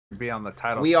Be on the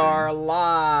title We screen. are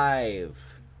live.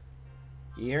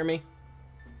 You hear me?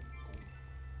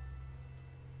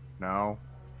 No.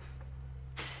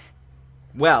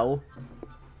 Well.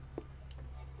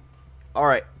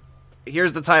 Alright.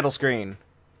 Here's the title screen.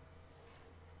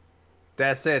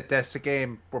 That's it. That's the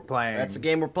game we're playing. That's the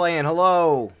game we're playing.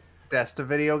 Hello. That's the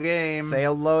video game. Say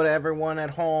hello to everyone at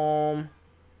home.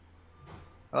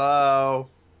 Hello.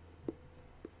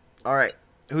 Alright.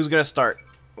 Who's gonna start?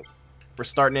 We're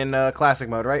starting in classic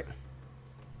mode, right?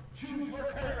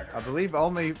 I believe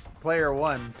only player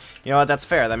one. You know what? That's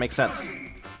fair. That makes sense.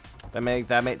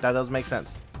 That does make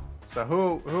sense. So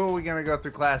who are we gonna go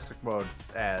through classic mode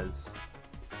as?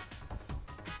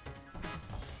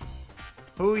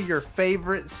 Who your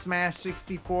favorite Smash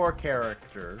 64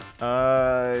 character?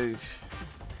 I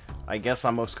guess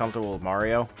I'm most comfortable with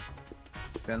Mario.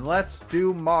 Then let's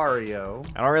do Mario.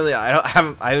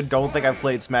 I don't think I've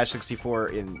played Smash 64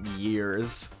 in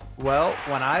years. Well,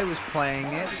 when I was playing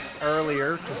it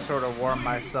earlier to sort of warm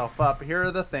myself up, here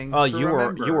are the things. Oh, to you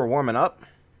remember. were warming up?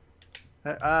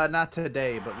 Not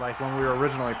today, but like when we were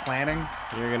originally planning.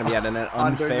 You're gonna be at an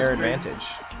unfair advantage.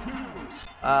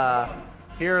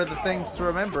 Here are the things to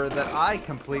remember that I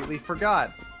completely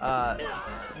forgot.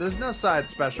 There's no side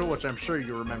special, which I'm sure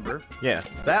you remember. Yeah.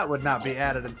 That would not be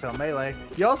added until Melee.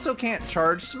 You also can't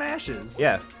charge smashes.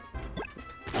 Yeah.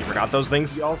 You forgot those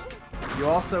things? You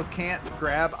also can't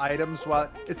grab items while...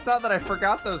 It's not that I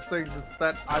forgot those things, it's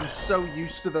that I'm so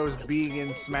used to those being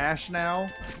in Smash now.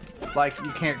 Like,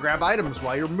 you can't grab items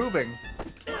while you're moving.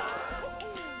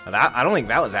 I don't think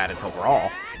that was added till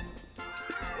Brawl.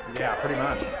 Yeah, pretty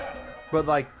much. But,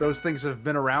 like, those things have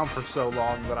been around for so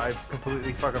long that I've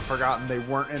completely fucking forgotten they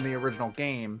weren't in the original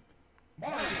game.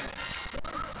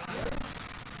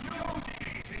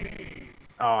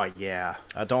 Oh, yeah.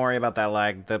 Don't worry about that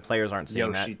lag. The players aren't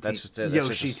seeing that. That's just a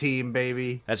Yoshi team,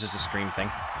 baby. That's just a stream thing.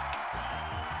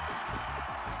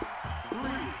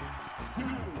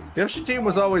 Yoshi team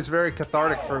was always very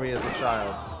cathartic for me as a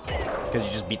child. Because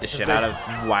you just beat the shit out of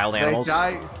wild animals.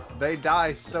 They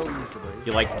die so easily.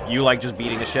 You like just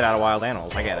beating the shit out of wild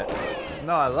animals. I get it.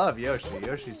 No, I love Yoshi.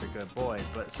 Yoshi's a good boy,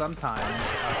 but sometimes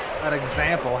an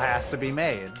example has to be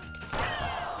made.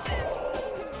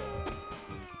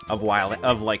 Of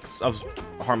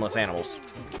harmless animals.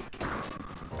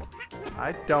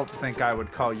 I don't think I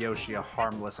would call Yoshi a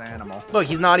harmless animal. Look,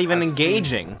 he's not even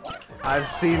engaging. I've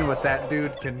seen what that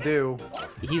dude can do.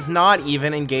 He's not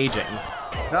even engaging.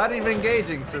 Not even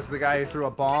engaging, says the guy who threw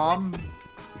a bomb.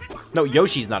 No,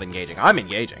 Yoshi's not engaging. I'm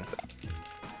engaging.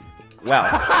 Well,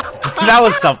 that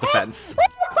was self-defense.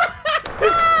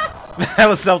 That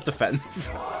was self-defense.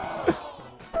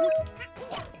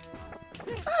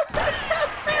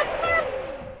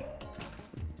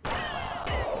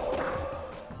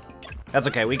 That's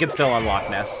okay. We can still unlock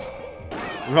Ness.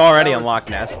 We've already unlocked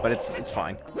Ness, but it's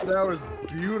fine. That was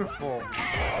beautiful.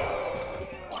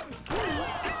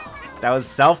 That was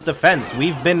self-defense.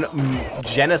 We've been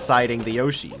genociding the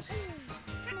Yoshis.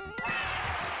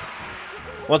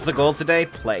 What's the goal today?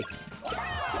 Play.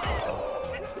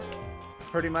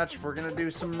 Pretty much, we're gonna do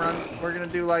some run. We're gonna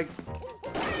do like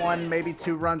 1, maybe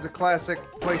 2 runs of classic,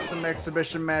 play some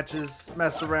exhibition matches,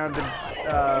 mess around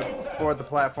and board the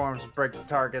platforms, break the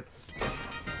targets.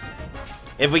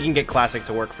 If we can get classic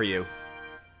to work for you.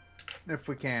 If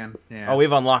we can, yeah. Oh,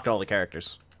 we've unlocked all the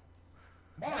characters.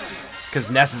 Because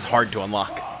Ness is hard to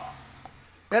unlock.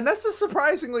 And Ness is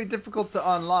surprisingly difficult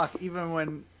to unlock, even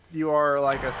when you are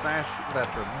like a Smash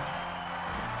veteran.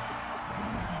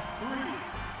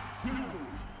 3, 2,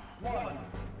 1,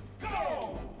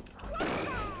 go!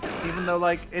 Even though,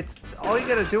 like, it's all you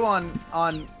gotta do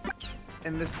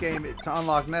in this game to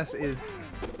unlock Ness is.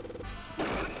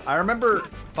 I remember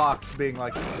Fox being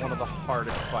like one of the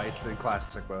hardest fights in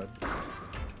classic mode.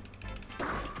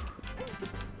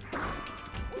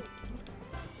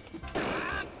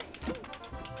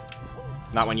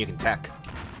 Not when you can tech.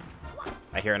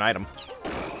 I hear an item.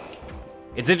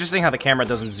 It's interesting how the camera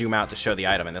doesn't zoom out to show the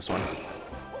item in this one.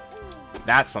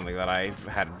 That's something that I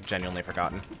had genuinely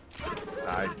forgotten.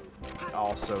 I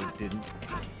also didn't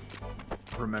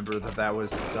remember that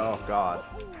was... Oh, God.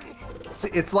 See,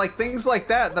 it's like things like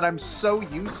that I'm so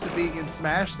used to being in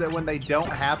Smash that when they don't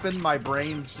happen, my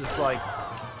brain's just like...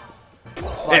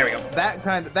 There we go. That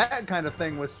kind of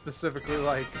thing was specifically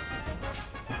like...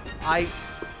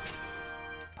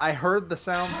 I heard the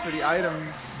sound for the item,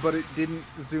 but it didn't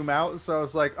zoom out, so I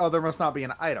was like, oh, there must not be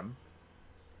an item.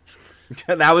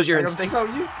 That was your like, instinct?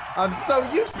 I'm so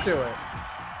used to it.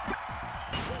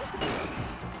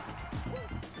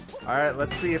 Alright,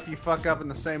 let's see if you fuck up in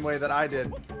the same way that I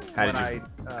did when I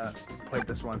played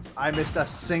this once. I missed a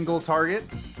single target.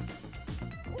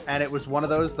 and it was one of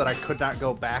those that I could not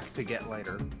go back to get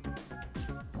later.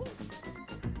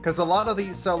 Because a lot of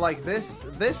these, so like this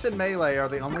and Melee are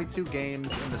the only two games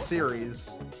in the series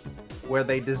where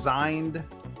they designed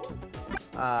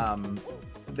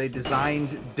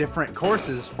different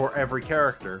courses for every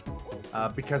character.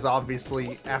 Because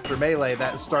obviously after Melee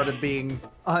that started being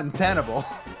untenable.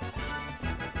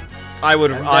 I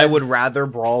would rather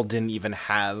Brawl didn't even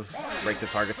have break the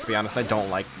targets, to be honest. I don't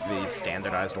like the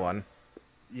standardized one.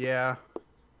 Yeah.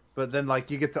 But then, like,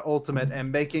 you get to Ultimate,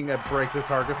 and making a break the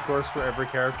targets course for every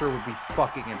character would be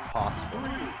fucking impossible.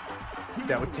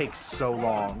 That would take so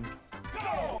long.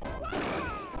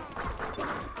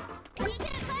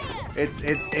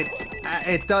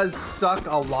 It does suck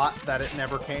a lot that it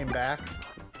never came back.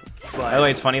 But... By the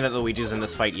way, it's funny that Luigi's in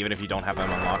this fight even if you don't have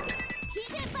him unlocked.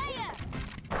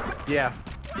 Yeah.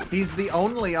 He's the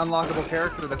only unlockable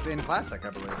character that's in Classic, I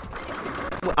believe.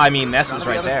 I mean, Ness is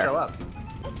right there. Show up.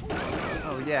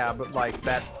 Oh, yeah, but, like,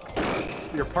 that...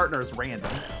 Your partner is random.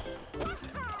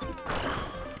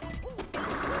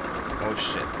 Oh,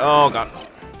 shit. Oh, God.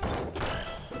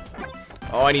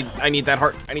 Oh, I need that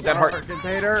heart. I need that heart.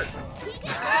 Container.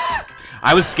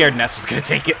 I was scared Ness was gonna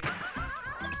take it.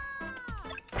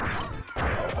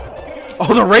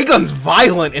 Oh, the ray gun's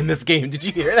violent in this game. Did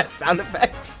you hear that sound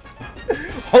effect?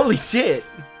 Holy shit.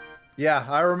 Yeah,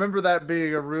 I remember that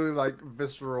being a really, like,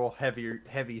 visceral,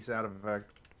 heavy sound effect.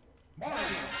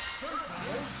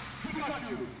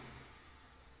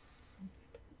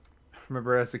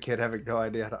 Remember as a kid having no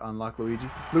idea how to unlock Luigi?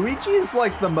 Luigi is,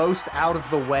 like, the most out of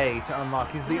the way to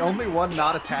unlock. He's the only one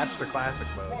not attached to Classic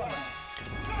mode.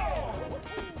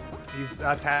 He's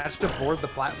attached to board the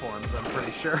platforms, I'm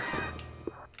pretty sure.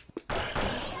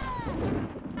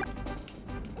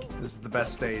 This is the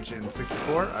best stage in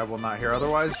 64. I will not hear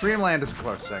otherwise. Dreamland is a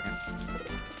close second.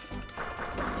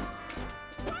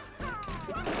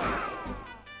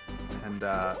 And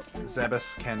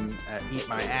Zebus can eat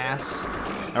my ass.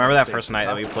 I remember that first night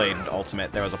that we played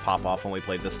Ultimate, there was a pop-off when we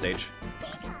played this stage.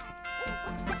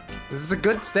 This is a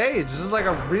good stage. This is like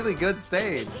a really good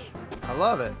stage. I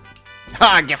love it.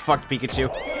 Ha! Get fucked, Pikachu.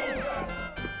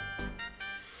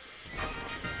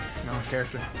 No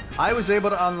character. I was able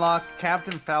to unlock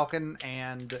Captain Falcon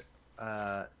and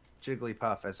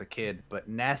Jigglypuff as a kid, but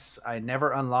Ness I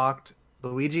never unlocked.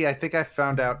 Luigi, I think I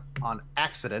found out on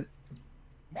accident.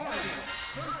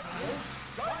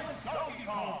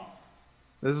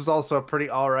 This was also a pretty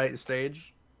alright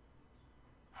stage.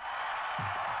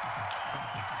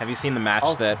 Have you seen the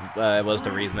match that was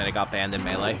the reason that it got banned in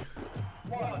Melee?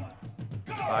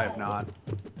 I have not.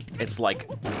 It's like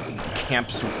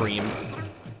Camp Supreme.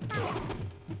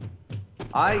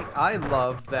 I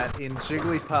love that in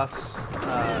Jigglypuff's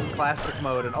classic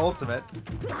mode and Ultimate,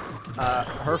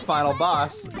 her final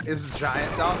boss is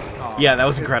Giant Donkey Kong. Yeah, that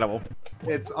was incredible.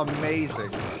 It's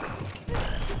amazing.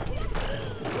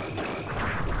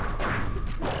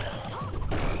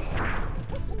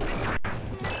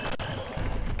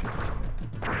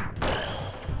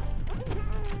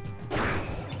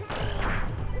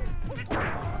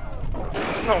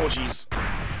 Oh, jeez.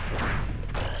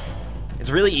 It's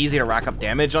really easy to rack up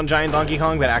damage on Giant Donkey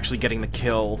Kong, but actually getting the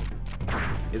kill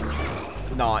is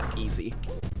not easy.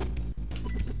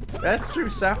 That's true.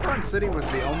 Saffron City was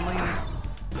the only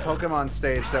Pokemon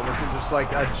stage that wasn't just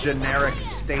like a generic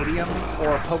stadium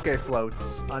or Poke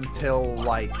Floats until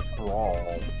like Brawl.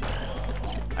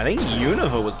 I think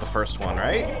Unova was the first one,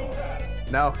 right?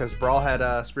 No, because Brawl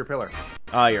had Spear Pillar.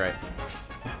 Oh, you're right.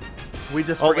 We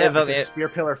just forget that Spear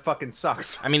Pillar fucking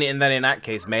sucks. I mean, in that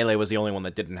case, Melee was the only one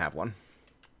that didn't have one.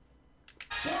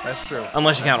 That's true.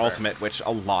 Unless you count Ultimate, which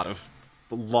a lot of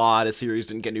series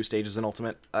didn't get new stages in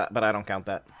Ultimate, but I don't count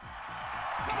that.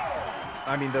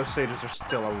 I mean, those stages are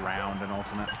still around in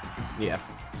Ultimate. Yeah.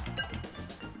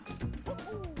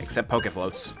 Except Poke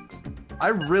Floats. I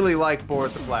really like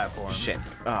Board the Platforms. Shit.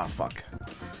 Oh, fuck.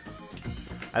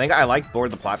 I think I like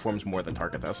Board the Platforms more than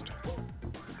Target Test.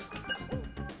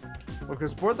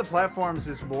 Because Board the Platforms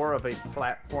is more of a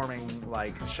platforming,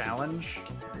 like, challenge,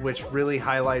 which really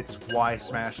highlights why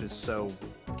Smash is so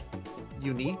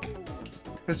unique.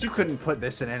 Because you couldn't put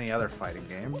this in any other fighting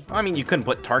game. I mean, you couldn't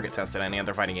put Target Test in any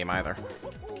other fighting game either.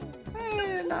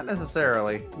 Not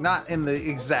necessarily. Not in the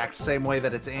exact same way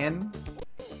that it's in.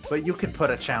 But you could put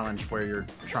a challenge where you're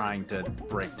trying to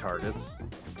break targets.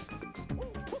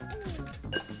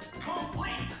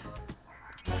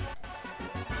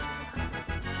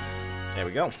 There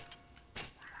we go.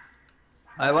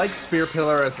 I like Spear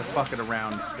Pillar as a fucking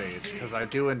around stage, because I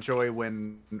do enjoy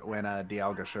when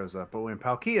Dialga shows up. But when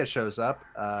Palkia shows up,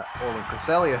 or when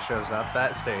Cresselia shows up,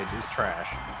 that stage is trash.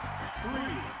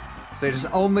 Stage is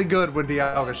only good when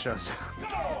Dialga shows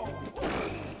up.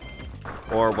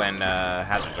 Or when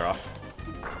hazards are off.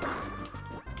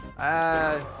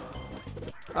 I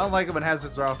don't like it when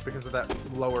hazards are off because of that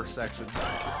lower section.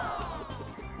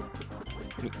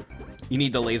 You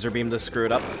need the laser beam to screw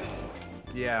it up.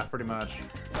 Yeah, pretty much.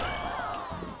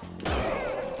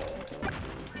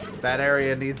 That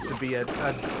area needs to be a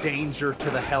danger to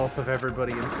the health of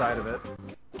everybody inside of it.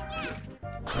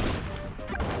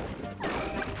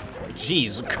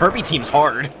 Jeez, Kirby team's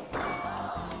hard.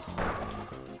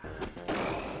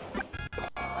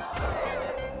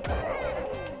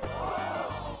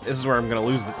 This is where I'm gonna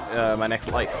lose my next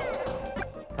life.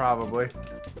 Probably.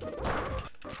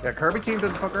 Yeah, Kirby team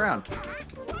didn't fuck around.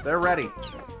 They're ready.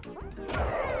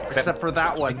 Except for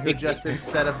that one, who just,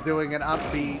 instead of doing an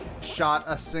upbeat, shot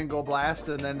a single blast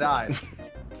and then died.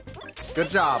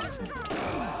 Good job.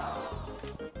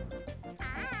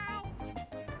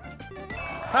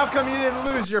 How come you didn't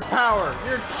lose your power?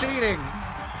 You're cheating.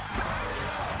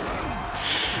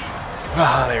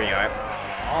 Ah, there you go.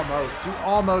 Almost. You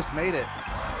almost made it.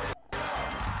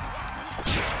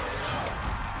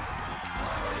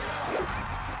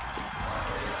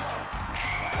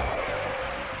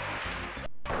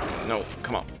 No,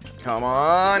 come on. Come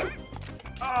on!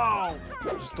 Oh!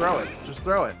 Just throw it. Just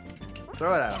throw it.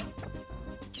 Throw it at him.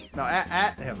 No,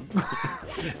 at him.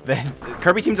 The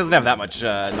Kirby team doesn't have that much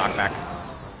knockback.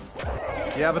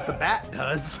 Yeah, but the bat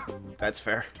does. That's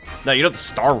fair. No, you know the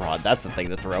Star Rod. That's the thing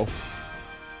to throw.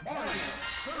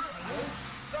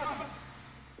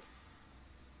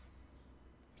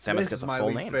 Samus gets a my full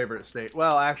least name. favorite stage.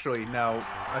 Well, actually, no.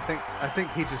 I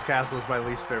think Peach's Castle is my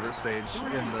least favorite stage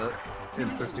in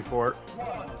 64.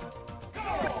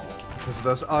 Because of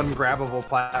those ungrabbable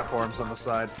platforms on the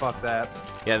side. Fuck that.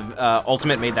 Yeah,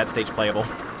 Ultimate made that stage playable.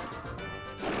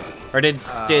 Or did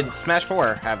Smash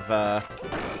 4 have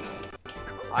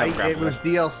it was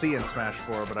DLC in Smash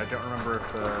 4, but I don't remember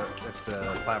if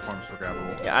the platforms were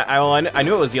grabbable. Yeah, I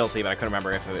knew it was DLC, but I couldn't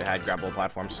remember if it had grabbable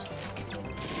platforms.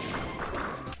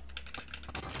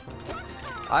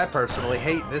 I personally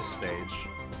hate this stage.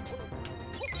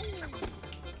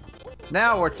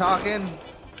 Now we're talking.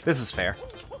 This is fair.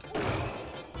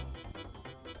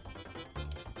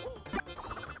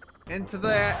 Into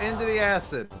the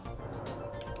acid.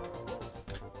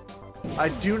 I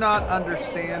do not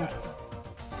understand.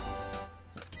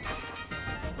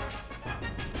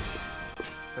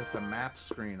 That's a map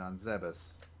screen on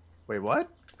Zebus. Wait, what?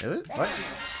 Is it? What?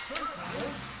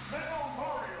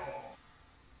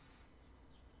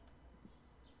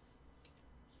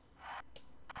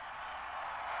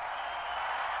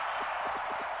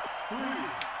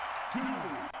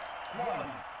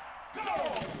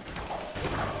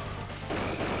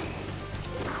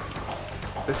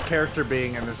 This character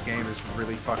being in this game is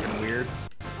really fucking weird.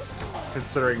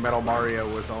 Considering Metal Mario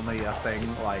was only a thing,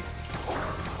 like,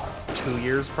 2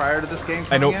 years prior to this game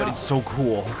coming I know, out. but it's so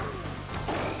cool.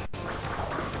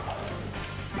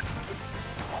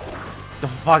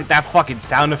 That fucking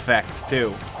sound effect,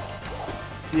 too.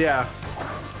 Yeah.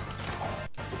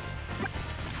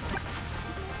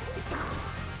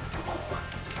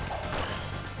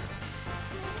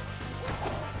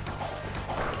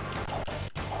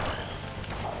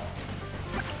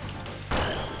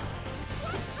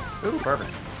 Ooh, perfect.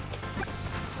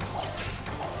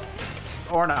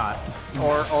 Or not.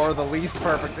 Or the least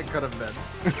perfect it could have been.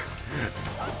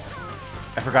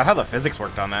 I forgot how the physics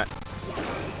worked on that.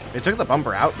 They took the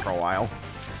bumper out for a while.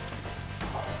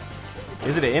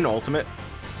 Is it in Ultimate?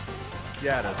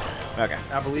 Yeah, it is. Okay.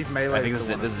 I believe Melee. I think is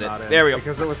this is it. not in, There we go.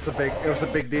 Because it was a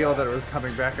big deal that it was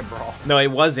coming back in Brawl. No, it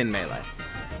was in Melee.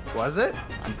 Was it?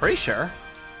 I'm pretty sure.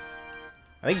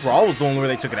 I think Brawl was the one where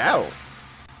they took it out.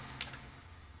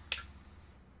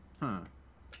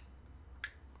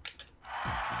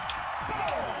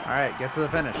 Alright, get to the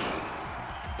finish.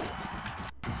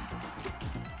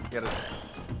 Get it.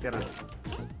 Get it.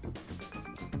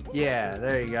 Yeah,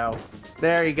 there you go.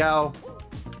 There you go.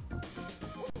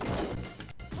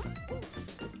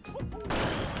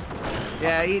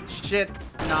 Yeah, eat shit,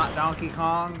 not Donkey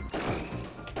Kong.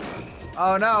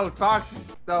 Oh no, Fox.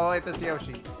 Oh wait, that's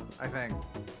Yoshi, I think.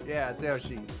 Yeah, it's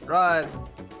Yoshi. Run.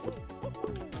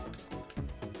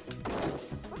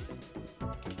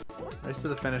 Race to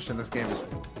the finish in this game is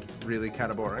really kind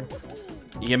of boring.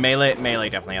 Yeah, Melee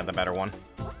definitely had the better one.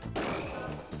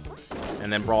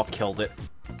 And then Brawl killed it.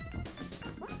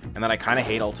 And then I kind of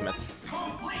hate Ultimates.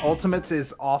 Ultimates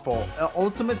is awful.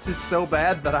 Ultimates is so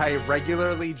bad that I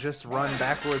regularly just run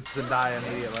backwards and die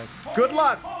immediately. Good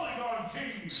luck!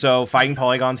 So, Fighting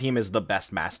Polygon Team is the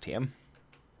best mass team.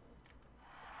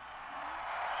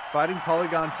 Fighting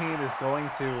Polygon Team is going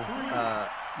to...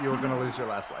 you're going to lose your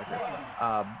last life here.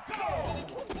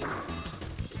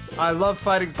 I love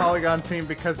Fighting Polygon Team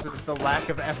because of the lack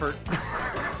of effort.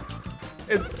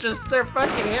 It's just their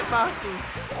fucking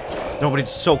hitboxes. No, but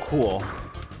it's so cool.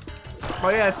 Oh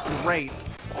yeah, it's great.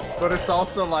 But it's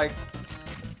also like...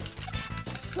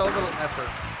 so little effort.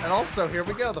 And also, here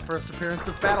we go, the first appearance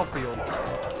of Battlefield.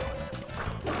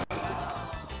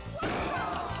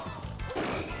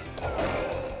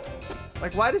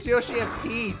 Like, why does Yoshi have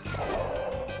teeth?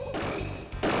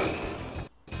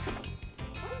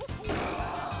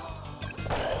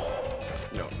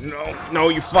 No,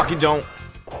 you fucking don't.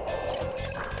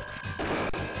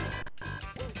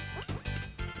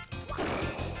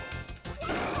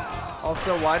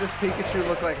 Also, why does Pikachu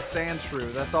look like a sand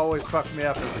shrew? That's always fucked me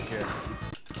up as a kid.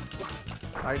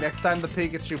 Alright, next time the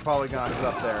Pikachu polygon is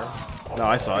up there. No,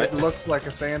 I saw it. It looks like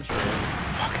a sand shrew.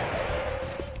 Fuck.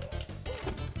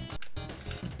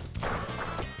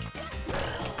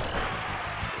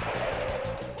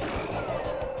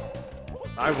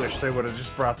 I wish they would have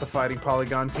just brought the Fighting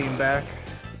Polygon Team back.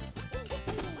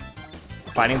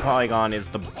 Fighting Polygon is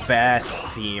the best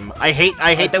team. I hate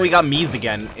that we got Mii's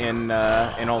again in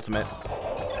Ultimate.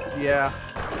 Yeah.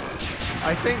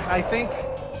 I think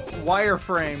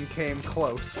Wireframe came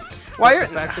close. The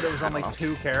fact that it was on like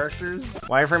 2 characters.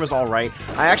 Wireframe is alright.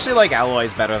 I actually like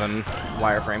Alloys better than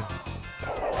Wireframe.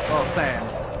 Well, same.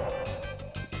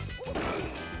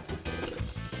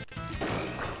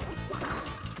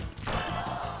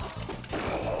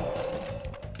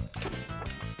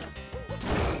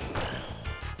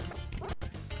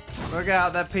 Look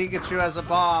out, that Pikachu has a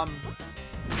bomb.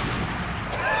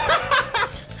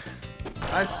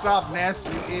 I stopped Ness,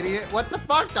 you idiot. What the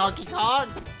fuck, Donkey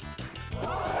Kong?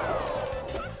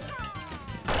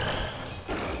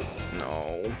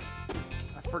 No.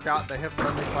 I forgot they have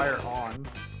friendly fire on.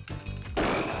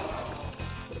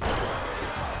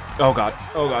 Oh god.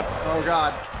 Oh god. Oh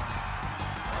god.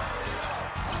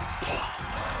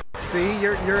 See,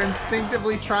 you're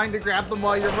instinctively trying to grab them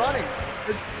while you're running.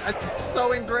 It's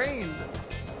so ingrained.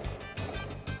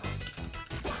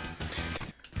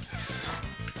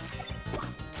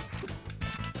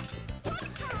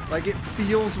 Like, it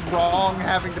feels wrong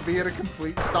having to be at a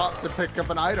complete stop to pick up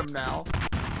an item now.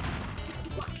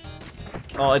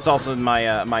 Well, it's also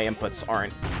my my inputs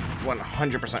aren't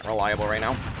 100% reliable right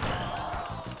now.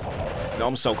 No,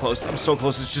 I'm so close. I'm so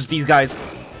close. It's just these guys.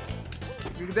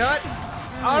 You can do it?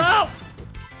 Oh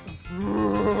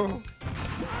no!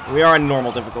 We are on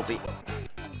normal difficulty.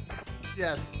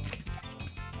 Yes.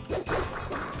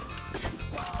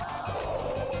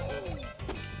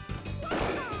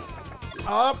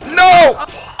 Up. No!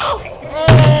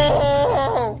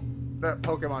 Oh! That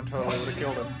Pokemon totally would have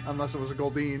killed him, unless it was a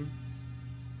Goldeen.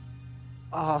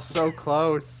 Oh, so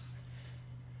close.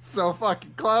 So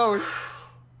fucking close.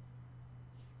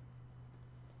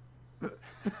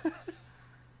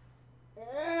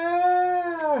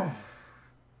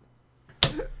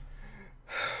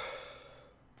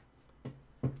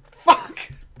 Fuck!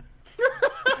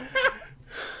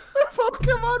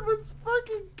 Pokemon was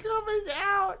fucking coming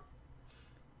out.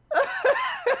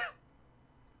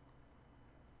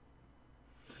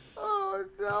 Oh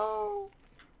no.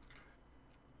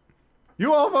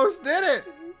 You almost did it.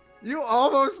 You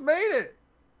almost made it.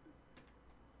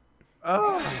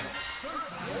 Oh.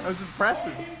 That was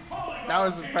impressive. That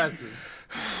was impressive.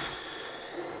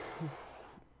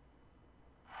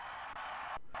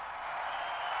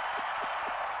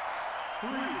 Three,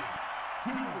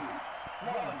 two,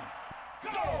 one,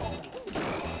 go!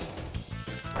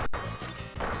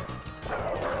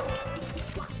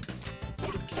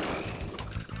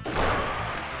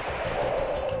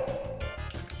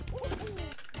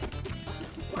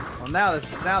 Well, now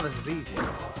this is easy.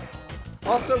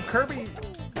 Also, Kirby's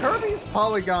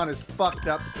polygon is fucked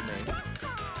up to me.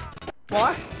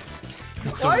 What?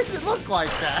 Why does it look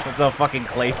like that? It's a fucking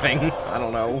clay thing. I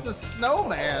don't know. It's a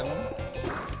snowman.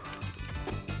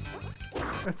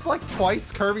 It's like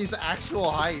twice Kirby's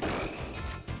actual height.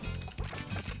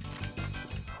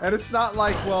 And it's not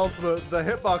like, well, the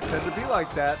hitbox had to be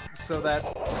like that so that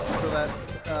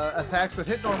attacks would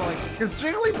hit normally. Because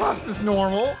Jigglypuff's is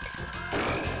normal.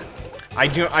 I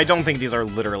don't think these are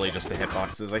literally just the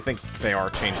hitboxes. I think they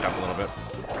are changed up a little bit.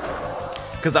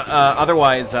 Because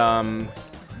otherwise,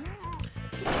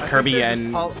 Kirby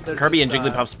and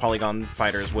Jigglypuff's polygon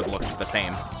fighters would look the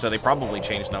same. So they probably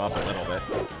changed them up a little bit.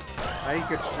 I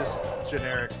think it's just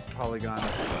generic polygons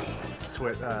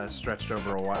stretched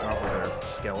over their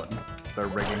skeleton, their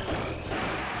rigging.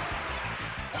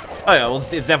 Oh yeah, well, it's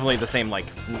definitely the same, like,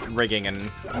 rigging and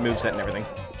moveset and everything.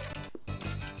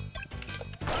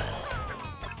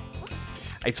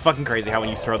 It's fucking crazy how when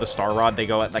you throw the star rod, they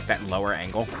go at like that lower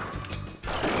angle.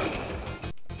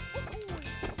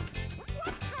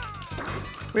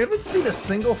 We haven't seen a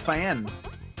single fan.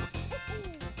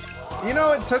 You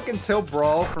know, it took until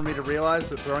Brawl for me to realize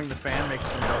that throwing the fan makes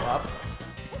them go up.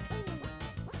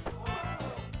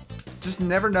 Just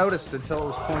never noticed until it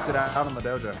was pointed out on the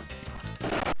dojo.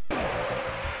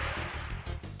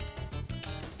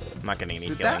 I'm not getting any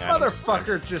Did healing that items.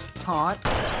 motherfucker just taunt?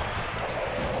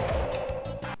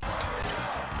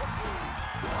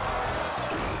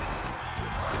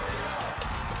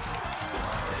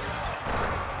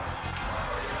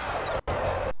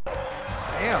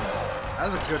 Damn, that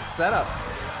was a good setup.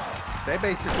 They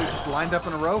basically just lined up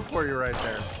in a row for you right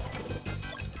there.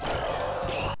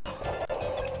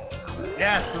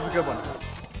 Yes, this is a good one.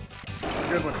 This is a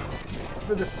good one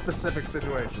for this specific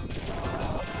situation.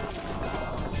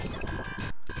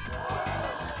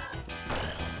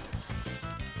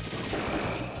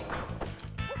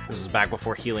 This is back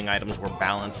before healing items were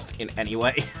balanced in any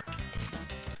way.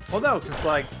 Well, no, because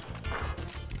like,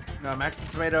 Max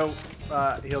the Tomato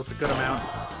heals a good amount.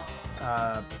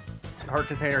 Heart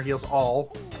Container heals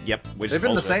all. Yep, which They've is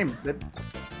been the bullshit. same.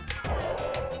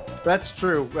 That's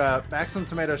true. Maximum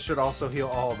Tomato should also heal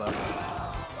all of them.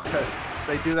 Because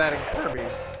they do that in Kirby.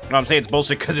 No, I'm saying it's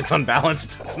bullshit because it's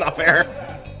unbalanced. It's not fair.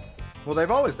 Well,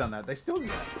 they've always done that. They still do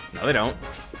that. No, they don't.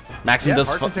 Maxim does.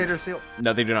 Heart Containers heal.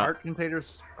 No, they do not.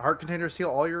 Heart containers heal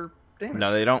all your damage.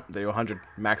 No, they don't. They do 100.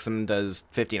 Maxim does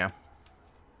 50 now.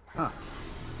 Huh.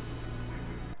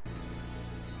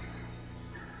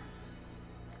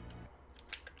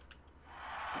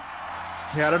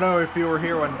 Yeah, I don't know if you were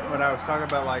here when I was talking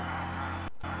about, like,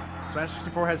 Smash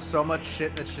 64 has so much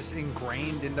shit that's just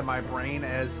ingrained into my brain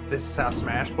as this is how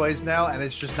Smash plays now, and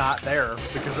it's just not there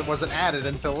because it wasn't added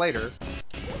until later.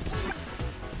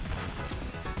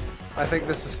 I think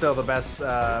this is still the best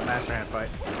Master Hand fight.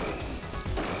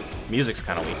 Music's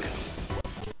kind of weak.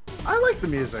 I like the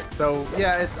music, though.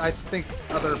 Yeah, I think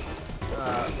other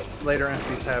later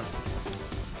entries have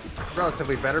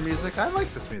relatively better music. I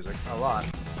like this music a lot.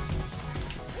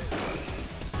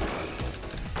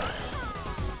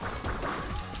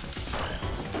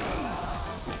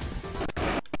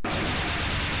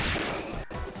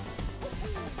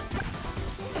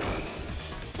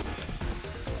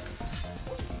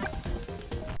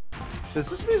 Does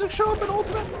this music show up in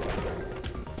Ultimate?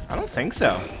 I don't think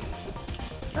so.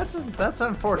 That's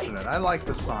unfortunate. I like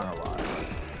this song a lot.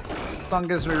 This song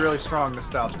gives me really strong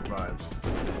nostalgic vibes.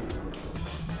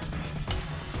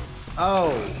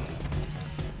 Oh.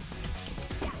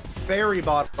 Fairy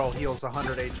Bottle heals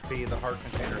 100 HP, the Heart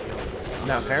Container heals.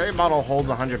 No, Fairy Bottle holds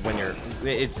 100 when you're...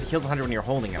 It heals 100 when you're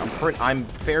holding it. I'm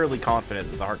fairly confident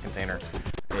that the Heart Container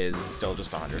is still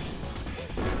just 100.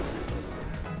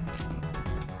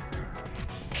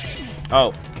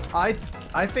 Oh.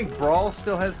 I think Brawl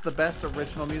still has the best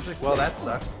original music. Well, that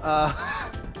sucks.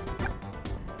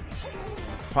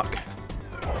 Fuck.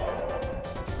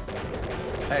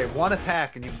 Hey, one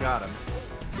attack and you've got him.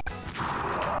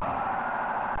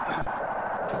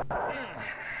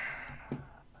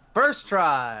 First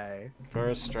try.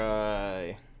 First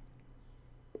try.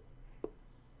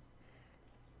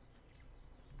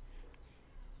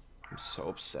 I'm so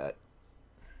upset.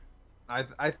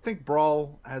 I think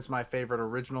Brawl has my favorite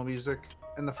original music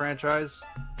in the franchise.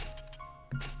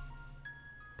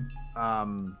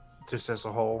 Just as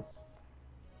a whole.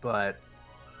 But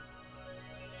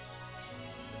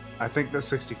I think the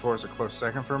 64 is a close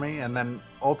second for me. And then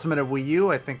Ultimate and Wii U,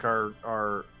 I think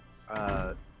are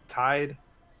tied.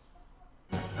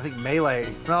 I think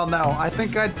Melee. Well, no, I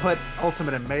think I'd put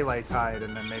Ultimate and Melee tied,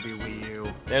 and then maybe Wii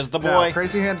U. There's the boy. No,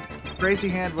 Crazy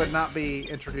Hand would not be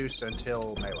introduced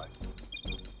until Melee.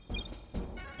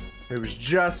 It was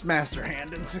just Master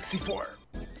Hand in 64.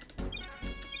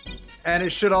 And it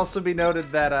should also be noted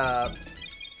that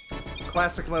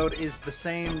Classic Mode is the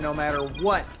same no matter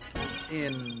what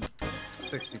in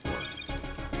 64.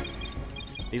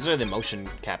 These are the motion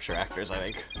capture actors, I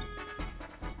think.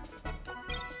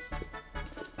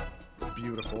 It's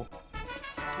beautiful.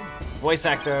 Voice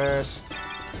actors.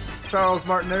 Charles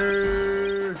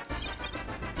Martinet.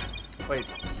 Wait,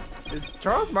 is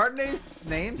Charles Martinet's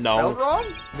name spelled wrong?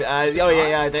 Oh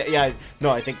yeah. No,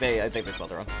 I think they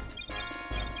spelled it wrong.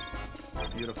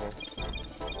 Beautiful.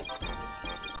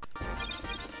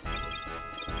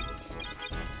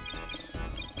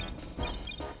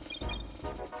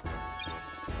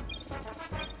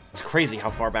 It's crazy how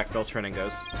far back Beltranin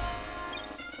goes.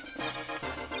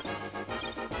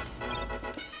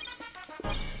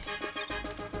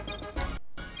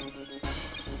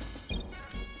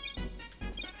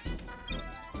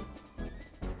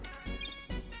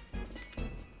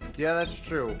 Yeah, that's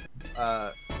true.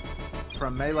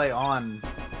 From Melee on,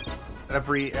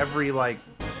 every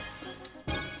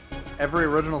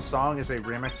original song is a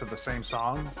remix of the same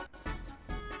song.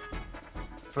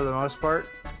 For the most part.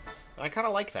 I kind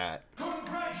of like that.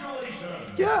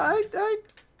 Congratulations! Yeah, I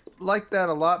like that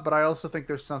a lot, but I also think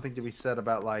there's something to be said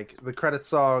about like the credit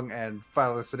song and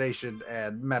Final Destination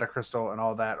and Metacrystal and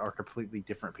all that are completely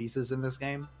different pieces in this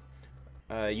game.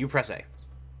 You press A.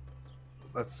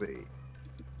 Let's see.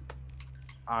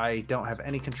 I don't have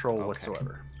any control Okay.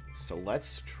 whatsoever. So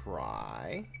let's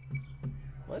try.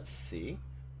 Let's see.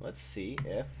 Let's see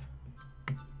if.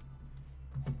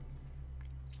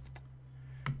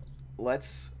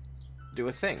 Let's do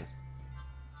a thing.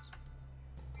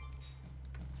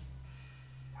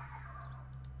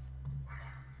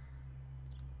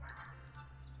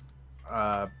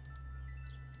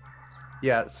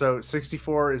 Yeah, so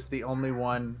 64 is the only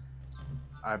one,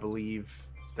 I believe,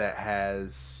 that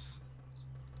has...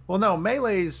 Well, no,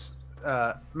 Melee's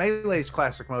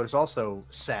classic mode is also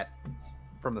set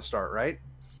from the start, right?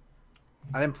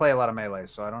 I didn't play a lot of Melee,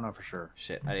 so I don't know for sure.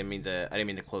 Shit, I didn't mean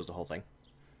to close the whole thing.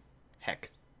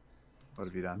 Heck. What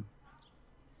have you done?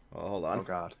 Oh, hold on. Oh,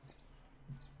 God.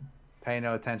 Pay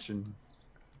no attention.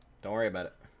 Don't worry about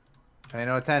it. Pay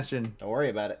no attention. Don't worry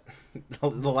about it. The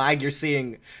lag you're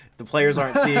seeing, the players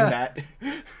aren't seeing that.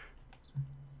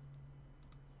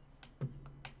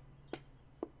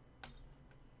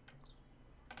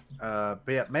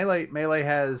 But yeah, Melee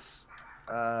has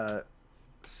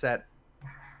set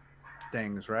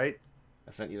things, right?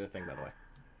 I sent you the thing, by the way.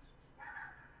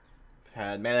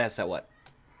 Melee has set what?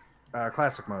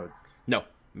 Classic mode. No.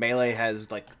 Melee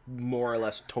has, like, more or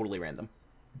less totally random.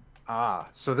 Ah,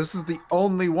 so this is the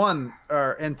only one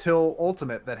until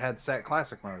Ultimate that had set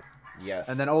classic mode. Yes.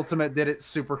 And then Ultimate did it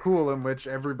super cool, in which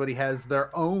everybody has their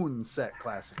own set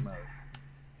classic mode.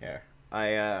 Here.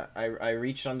 I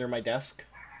reached under my desk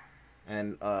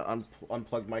and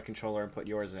unplugged my controller and put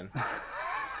yours in.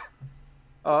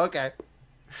 Oh, okay.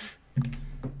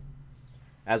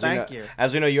 Thank you.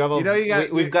 As we know, you have a. You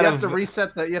have to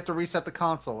reset the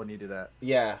console when you do that.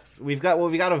 Yeah, we've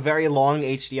got a very long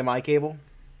HDMI cable.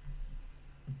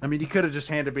 I mean, you could have just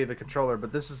handed me the controller,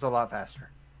 but this is a lot faster.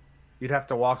 You'd have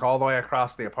to walk all the way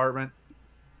across the apartment,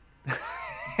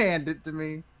 hand it to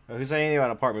me. Oh, who's saying anything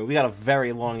about an apartment? We got a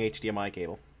very long HDMI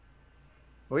cable.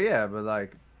 Well, yeah, but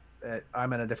like,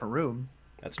 I'm in a different room.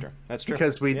 That's true. That's true.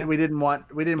 Because we didn't want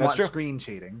true. screen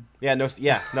cheating. Yeah. No.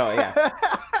 Yeah. No. Yeah.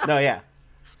 No. Yeah.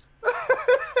 All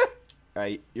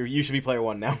right. You should be player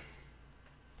 1 now.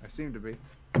 I seem to be.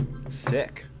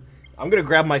 Sick. I'm gonna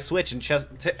grab my Switch and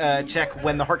check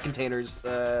when the heart containers,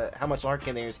 how much the heart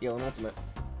containers heal in Ultimate.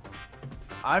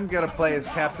 I'm gonna play as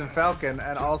Captain Falcon,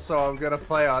 and also I'm gonna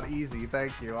play on easy.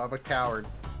 Thank you. I'm a coward.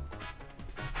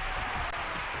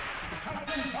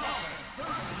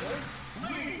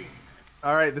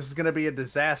 All right, this is gonna be a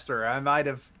disaster. I might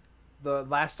have. The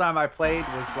last time I played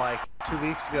was like 2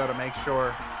 weeks ago to make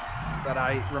sure that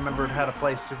I remembered how to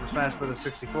play Super Smash Bros.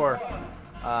 64,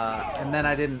 and then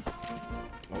I didn't.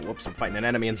 Oh, whoops! I'm fighting an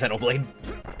enemy in Xenoblade.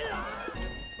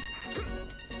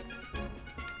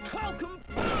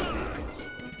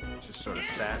 Just sort of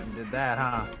sat and did that,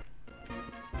 huh?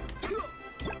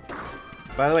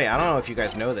 By the way, I don't know if you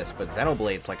guys know this, but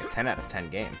Xenoblade's like a 10 out of 10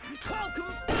 game.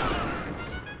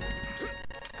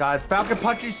 God, Falcon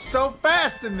punches so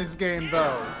fast in this game,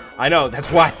 though. I know, that's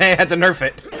why they had to nerf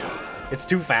it. It's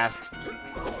too fast.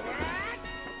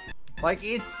 Like,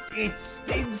 it's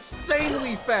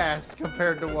insanely fast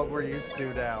compared to what we're used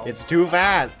to now. It's too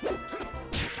fast.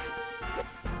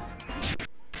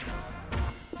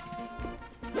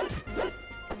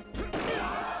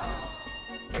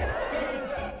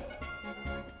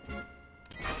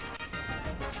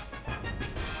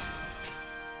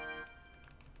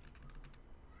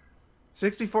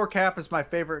 .64 Cap is my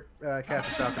favorite Captain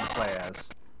Falcon to play as.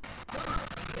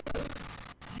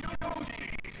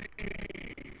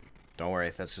 Don't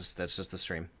worry, that's just the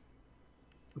stream.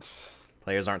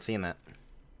 Players aren't seeing that.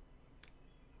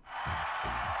 I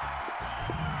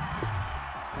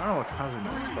don't know what's causing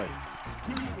this spike.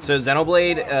 So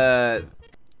Xenoblade,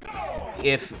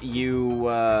 if you,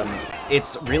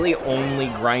 it's really only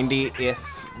grindy if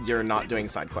you're not doing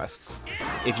side quests.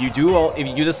 If you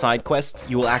do the side quests,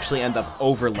 you will actually end up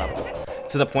over level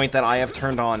to the point that I have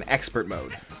turned on expert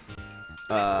mode,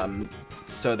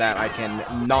 so that I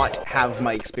can not have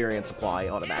my experience apply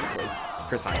automatically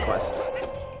for side quests.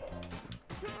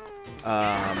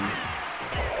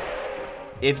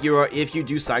 If you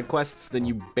do side quests, then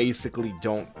you basically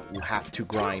don't have to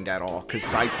grind at all, because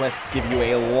side quests give you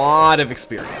a lot of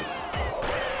experience.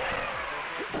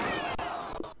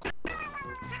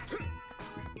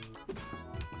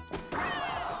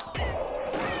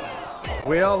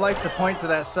 We all like to point to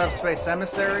that Subspace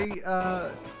Emissary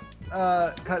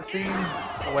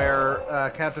cutscene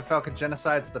where Captain Falcon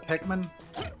genocides the Pikmin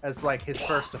as like his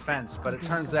first offense, but it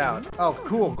turns out, oh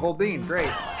cool, Goldine,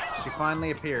 great, she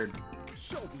finally appeared.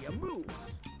 Show me your moves.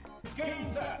 Game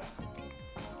set.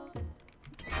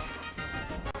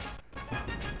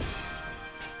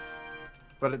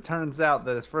 But it turns out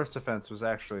that his first offense was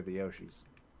actually the Yoshis.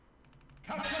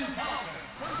 Captain Falcon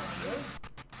versus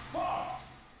Fox.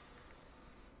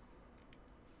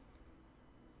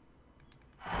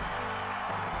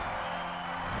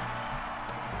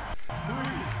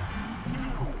 Three, two,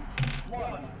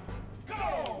 one,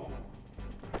 go!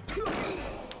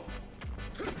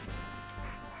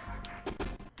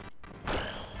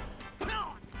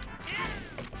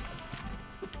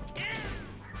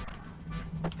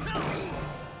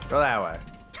 Go that way.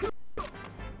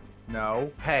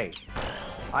 No. Hey,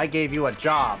 I gave you a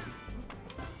job.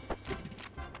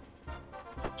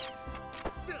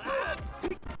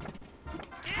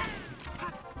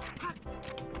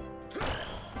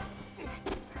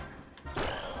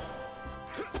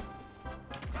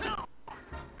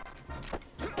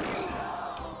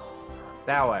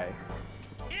 That way.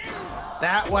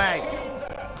 That way.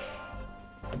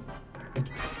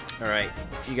 All right,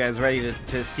 you guys ready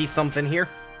to see something here?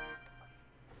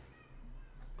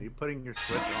 Are you putting your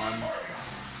Switch on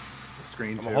the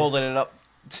screen too? I'm holding it up.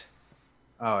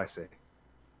 Oh, I see.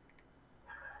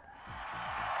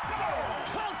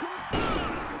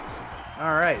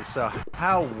 All right, so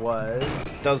how was...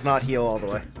 Does not heal all the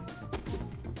way.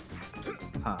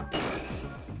 Huh.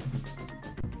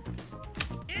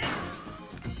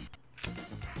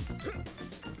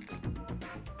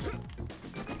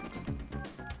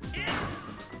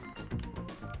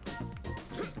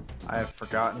 I have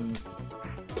forgotten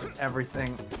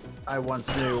everything I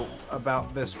once knew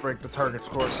about this Break the Targets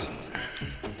course.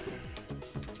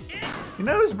 You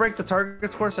know who's Break the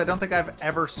Targets course I don't think I've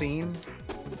ever seen?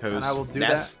 Who's? And I will do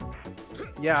Ness? that.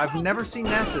 Yeah, I've never seen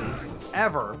Ness's.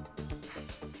 Ever.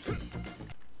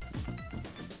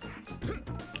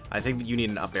 I think that you need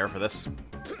an up air for this.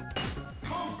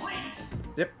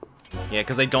 Yep. Yeah,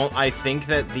 because I think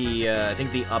that the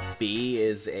up B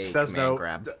is a Does command no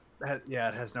grab. Yeah,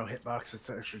 it has no hitbox. It's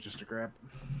actually just a grab.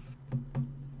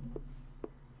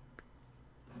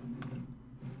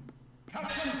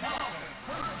 Captain Falcon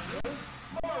versus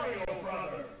Mario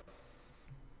Brothers.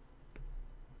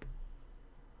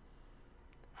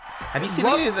 Have you seen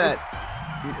any of that?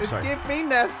 Sorry. Give me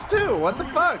Ness too. What the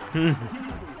fuck?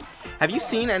 Have you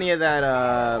seen any of that?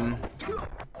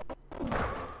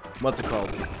 What's it called?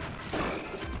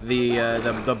 The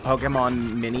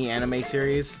Pokemon mini anime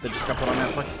series that just got put on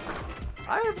Netflix.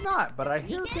 I have not, but I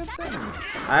hear good things.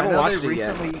 I haven't know watched they it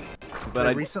yet, recently, but they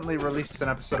I recently released an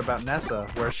episode about Nessa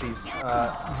where she's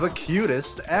the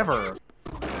cutest ever.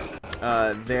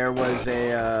 There was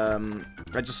a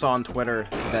I just saw on Twitter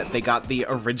that they got the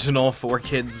original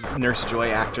 4Kids Nurse Joy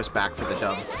actress back for the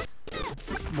dub.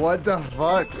 What the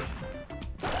fuck?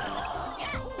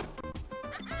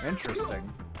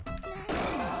 Interesting.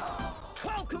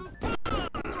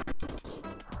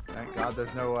 Thank God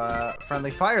there's no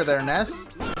friendly fire there, Ness.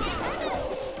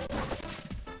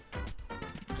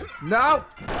 No!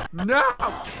 No!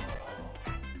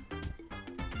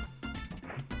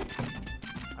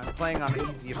 I'm playing on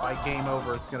easy. If I game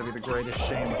over, it's gonna be the greatest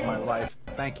shame of my life.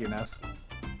 Thank you, Ness.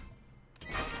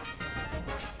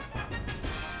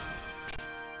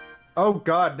 Oh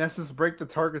God, Ness's Break the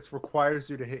Targets requires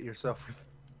you to hit yourself with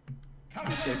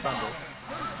PK Thunder.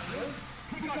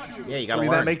 Yeah, you gotta I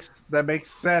mean, learn. that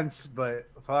makes sense, but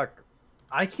fuck,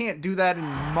 I can't do that in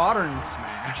modern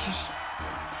Smash.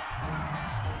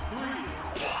 3,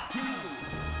 2,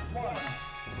 1,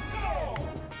 go!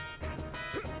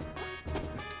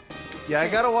 Yeah, I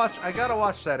gotta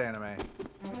watch that anime.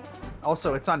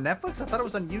 Also, it's on Netflix? I thought it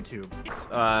was on YouTube.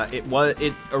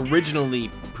 It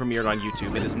originally premiered on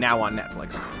YouTube. It is now on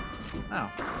Netflix. Oh.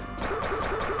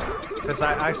 Because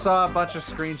I saw a bunch of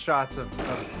screenshots of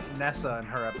Nessa in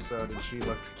her episode, and she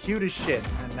looked cute as shit,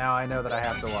 and now I know that I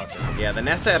have to watch it. Yeah, the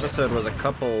Nessa episode was a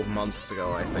couple months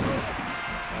ago, I think.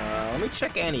 Let me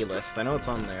check Annie list. I know it's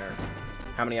on there.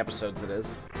 How many episodes it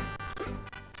is.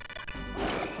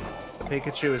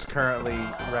 Pikachu is currently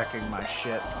wrecking my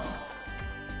shit.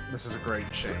 This is a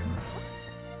great shame.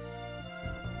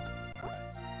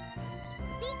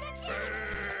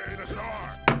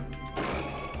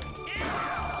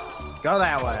 Go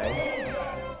that way.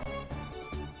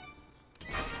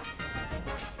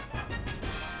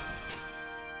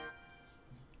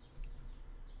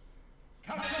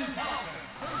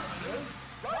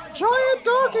 Giant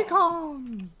Donkey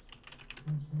Kong!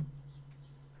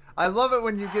 I love it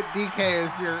when you get DK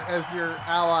as your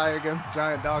ally against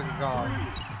Giant Donkey Kong.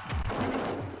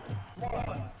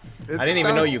 I didn't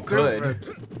even know you could.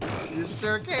 You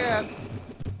sure can.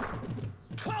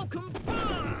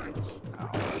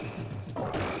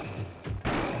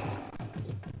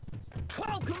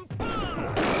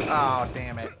 Oh,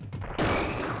 damn it.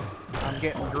 I'm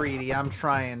getting greedy. I'm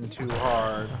trying too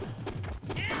hard.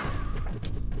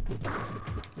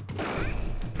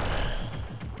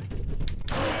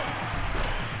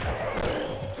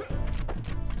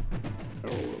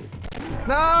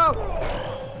 No!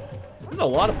 There's a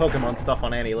lot of Pokemon stuff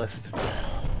on Annie list.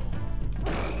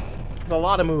 There's a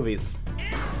lot of movies.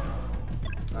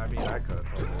 I mean, I could have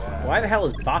told you that. Why the hell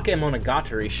is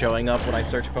Bakemonogatari showing up when I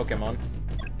search Pokemon?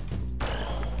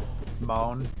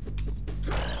 Moan.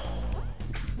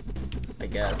 I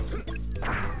guess.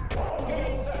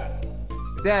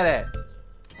 Did it.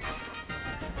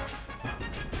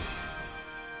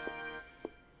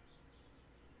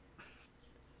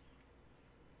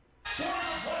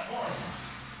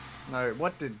 Alright,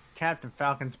 what did Captain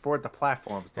Falcon's board the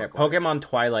platforms Yeah, look like? Pokemon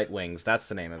Twilight Wings. That's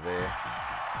the name of the...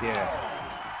 Yeah.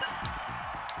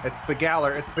 It's the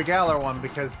Galar. It's the Galar one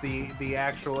because the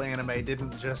actual anime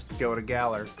didn't just go to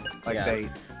Galar like Yeah. they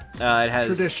it has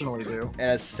traditionally do. It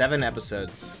has 7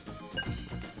 episodes.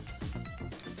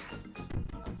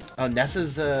 Oh,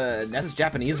 Nessa's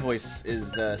Japanese voice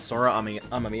is Sora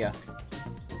Amamiya.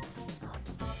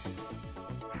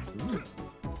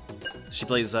 She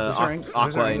plays Aqua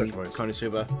in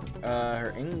Konosuba.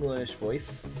 Her English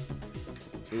voice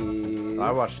is...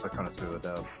 I watched the Konosuba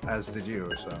dub, as did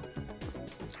you, so.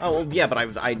 Oh well, yeah, but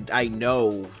I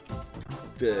know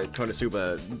the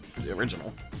Konosuba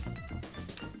original.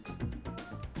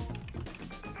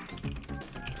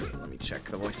 Let me check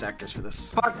the voice actors for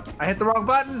this. Fuck! I hit the wrong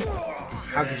button!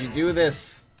 How could you do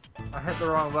this? I hit the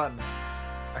wrong button.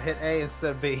 I hit A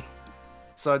instead of B.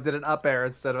 So I did an up air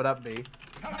instead of an up B.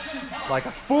 Like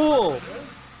a fool!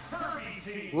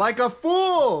 Like a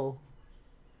fool!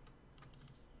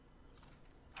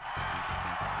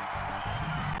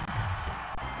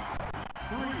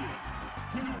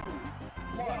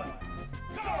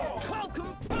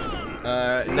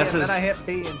 See, Nessa's... and then I hit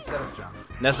B instead of jump.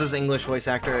 Nessa's English voice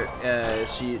actor,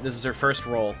 this is her first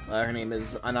role. Her name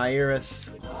is Anairis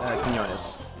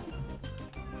Quinones.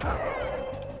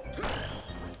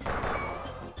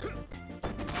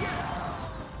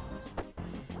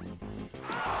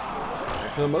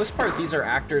 For the most part, these are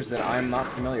actors that I'm not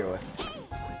familiar with.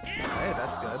 Hey,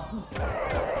 that's good.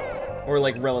 Or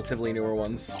like relatively newer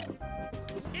ones.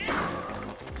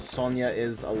 Sonya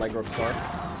is Allegra Clark.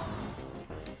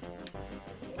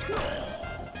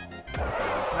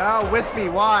 Oh, Wispy,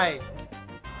 why?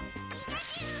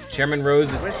 Chairman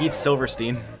Rose is Keith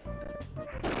Silverstein.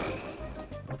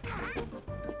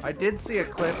 I did see a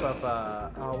clip of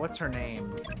oh, what's her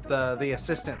name? The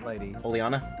assistant lady.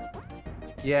 Oleana?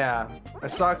 Yeah, I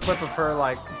saw a clip of her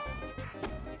like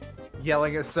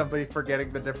yelling at somebody for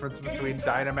getting the difference between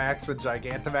Dynamax and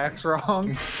Gigantamax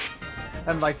wrong,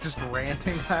 and like just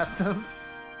ranting at them.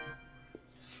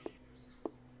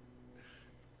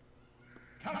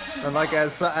 And like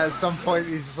at some point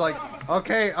he's just like,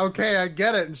 okay, I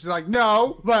get it, and she's like,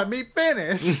 no, let me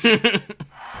finish.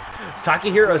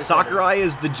 Takahiro Sakurai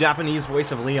is the Japanese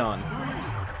voice of Leon.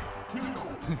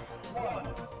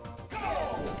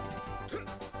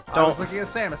 I was looking at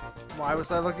Samus. Why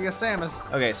was I looking at Samus?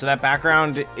 Okay, so that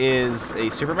background is a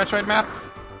Super Metroid map,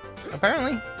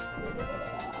 apparently.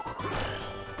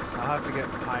 I'll have to get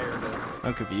higher to...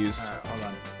 I'm confused. Alright, hold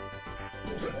on.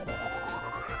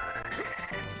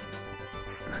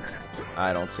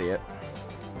 I don't see it.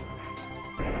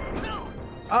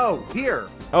 Oh, here!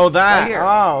 Oh, that! Right here.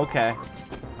 Oh, okay.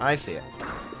 I see it.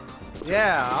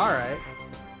 Yeah, alright.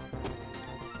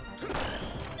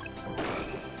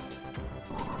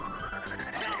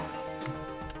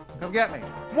 Come get me.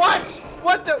 What?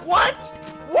 What the? What?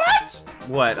 What?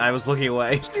 What? I was looking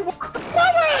away. She walked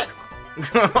above it!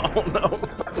 Oh, no.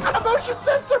 Got a motion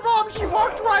sensor bomb! She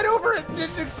walked right over it and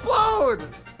didn't explode!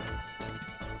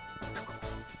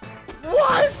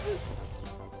 What?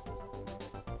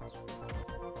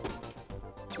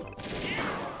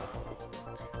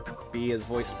 B is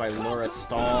voiced by Laura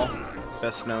Stahl,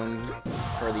 best known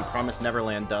for the Promised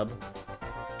Neverland dub.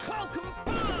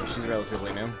 So she's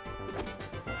relatively new.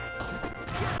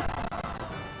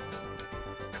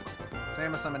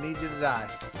 Samus, I'm gonna need you to die.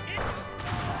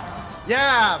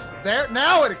 Yeah! There,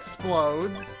 now it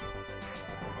explodes!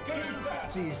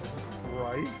 Jesus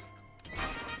Christ.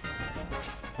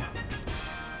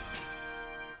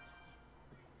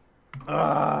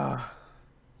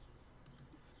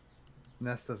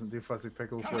 Ness doesn't do Fuzzy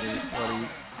Pickles when he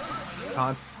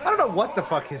taunts. I don't know what the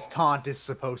fuck his taunt is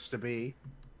supposed to be.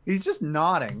 He's just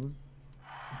nodding.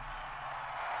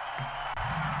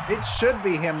 It should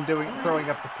be him throwing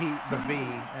up the V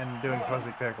and doing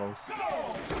Fuzzy Pickles.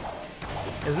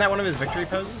 Isn't that one of his victory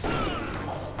poses?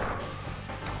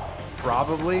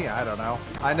 Probably. I don't know.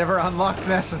 I never unlocked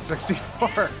Ness in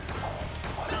 64.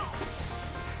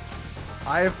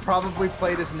 I have probably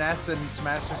played as Ness in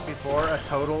Smash 64 a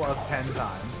total of 10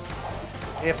 times.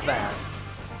 If that.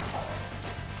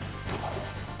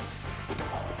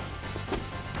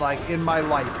 Like, in my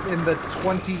life. In the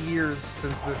 20 years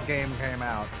since this game came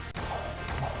out.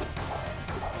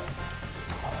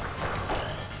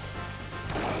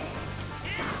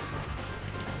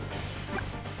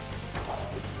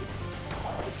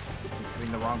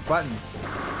 Hitting the wrong buttons.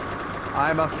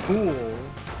 I'm a fool.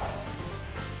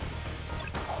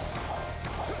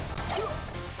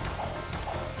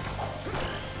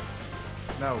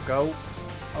 No, go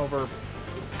over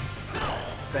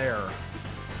there.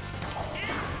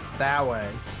 That way.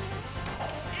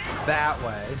 That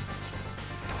way.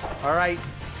 Alright,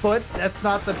 foot. That's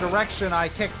not the direction I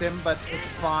kicked him, but it's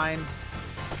fine.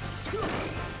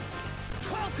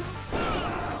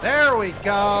 There we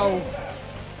go.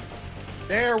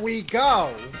 There we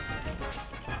go.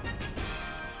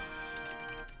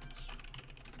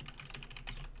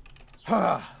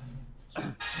 Huh.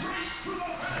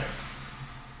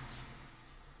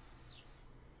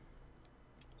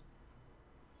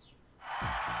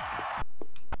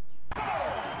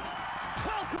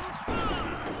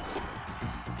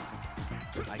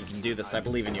 Do this. I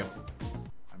believe in you.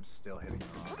 I'm still hitting the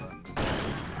wrong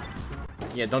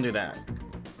buttons. Yeah, don't do that.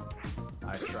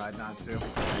 I tried not to.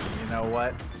 You know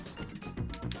what?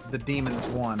 The demons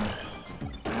won.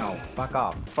 No, fuck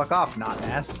off. Fuck off, not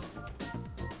Ness.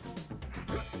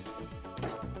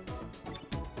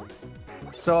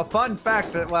 So a fun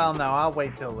fact that, well, no, I'll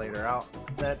wait till later.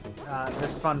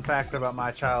 This fun fact about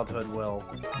my childhood will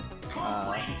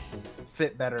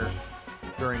fit better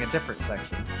during a different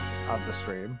section of the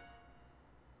stream.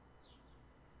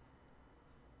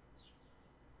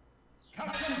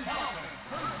 Captain Falcon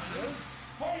versus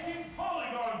Fighting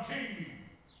Polygon Team.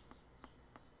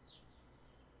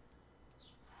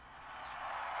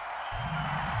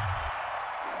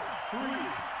 Three,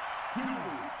 two,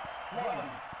 one,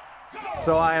 go!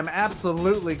 So I am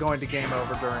absolutely going to game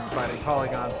over during Fighting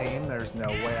Polygon Team. There's no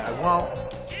way I won't.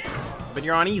 But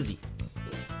you're on easy.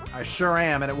 I sure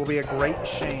am, and it will be a great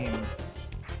shame.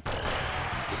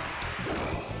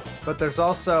 But there's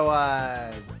also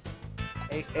a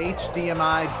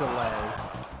HDMI delay.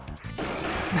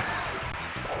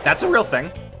 That's a real thing.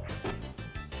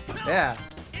 Yeah.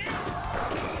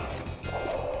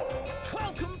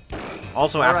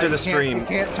 Also, after the stream... You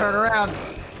can't turn around.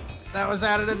 That was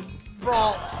added in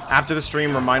Brawl. After the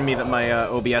stream, remind me that my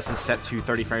OBS is set to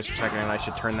 30 frames per second, and I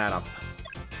should turn that up.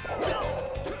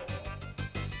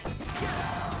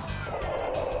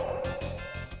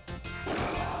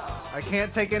 I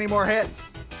can't take any more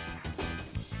hits.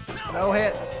 No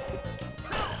hits.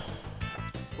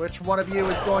 Which one of you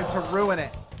is going to ruin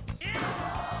it?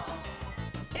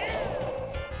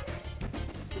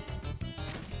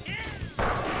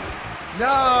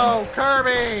 No,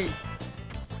 Kirby!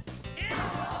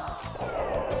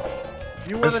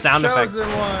 You were the chosen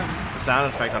one. The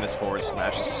sound effect on his forward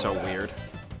smash is so weird.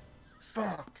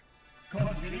 Fuck.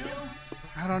 Continue.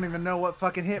 I don't even know what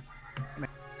fucking hit.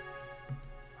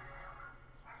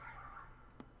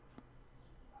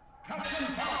 Captain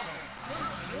Falcon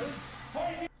versus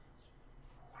Fighting.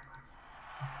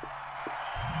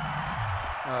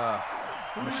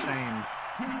 I'm ashamed.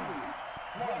 2,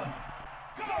 1,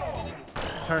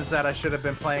 go! Turns out I should have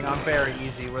been playing on very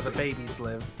easy where the babies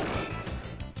live.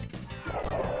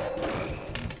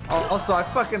 Also, I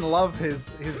fucking love his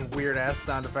weird ass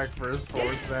sound effect for his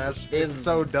forward smash. It's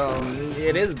so dumb.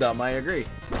 It is dumb, I agree.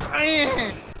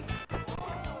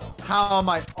 How am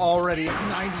I already at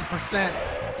 90%?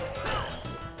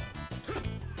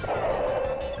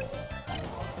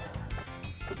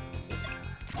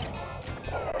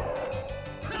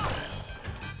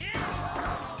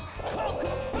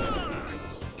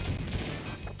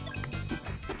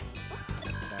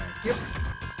 Yep.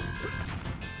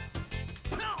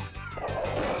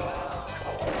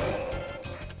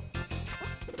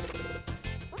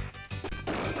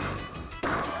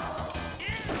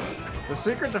 The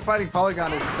secret to fighting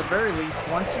Polygon is, at the very least,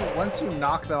 once you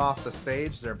knock them off the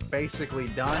stage, they're basically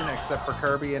done, except for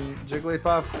Kirby and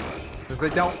Jigglypuff, because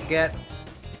they don't get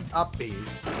up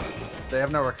Bs. They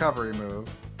have no recovery move.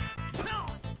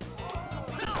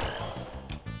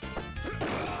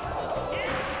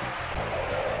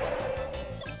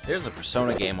 There's a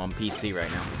Persona game on PC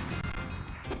right now.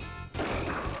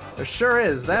 There sure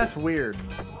is. That's weird.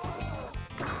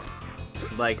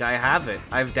 Like, I have it.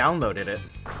 I've downloaded it.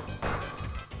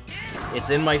 It's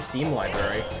in my Steam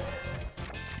library.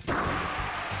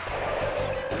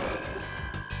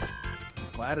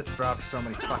 Glad it's dropped so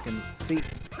many fucking... See,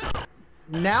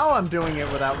 now I'm doing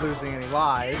it without losing any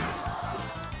lives.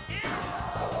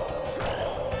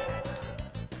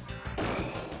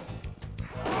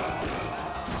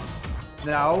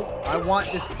 No, I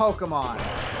want this Pokemon.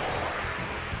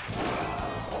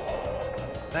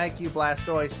 Thank you,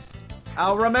 Blastoise.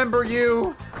 I'll remember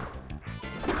you!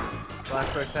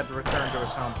 Blastoise had to return to his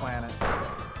home planet.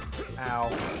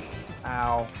 Ow.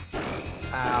 Ow.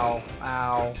 Ow.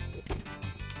 Ow.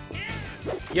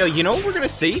 Yo, you know what we're gonna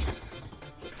see?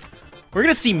 We're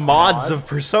gonna see mods of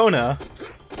Persona.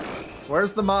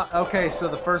 Where's the mod? Okay, so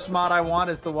the first mod I want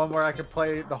is the one where I could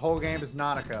play the whole game as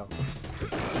Nanako.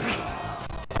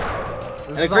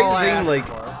 And the crazy thing, like,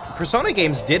 Persona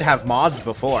games did have mods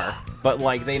before, but,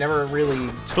 like, they never really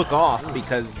took off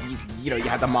because, you know, you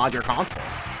had to mod your console.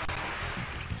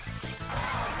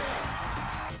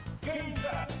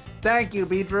 Thank you,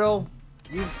 Beedrill.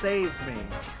 You've saved me.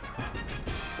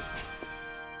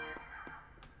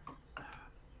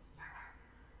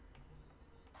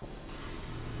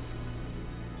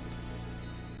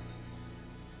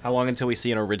 How long until we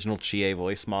see an original Chie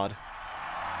voice mod?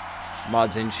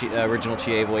 Mods in original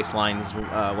Chie voice lines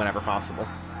whenever possible.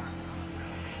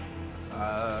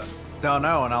 Don't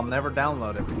know, and I'll never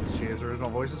download it because Chie's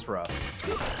original voice is rough.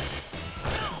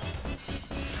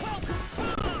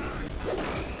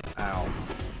 Ow.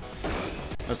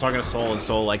 I was talking to Soul, and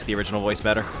Soul likes the original voice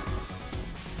better.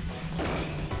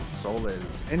 Soul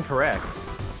is incorrect,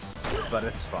 but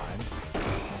it's fine.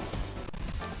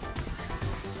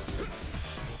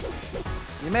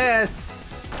 You missed!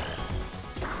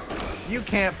 You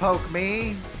can't poke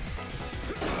me!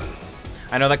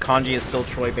 I know that Kanji is still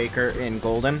Troy Baker in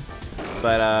Golden,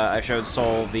 but I showed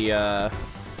Soul the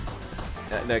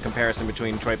comparison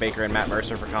between Troy Baker and Matt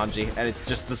Mercer for Kanji, and it's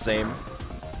just the same.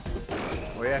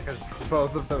 Well, yeah, because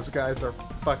both of those guys are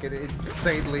fucking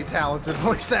insanely talented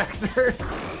voice actors.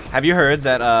 Have you heard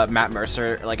that Matt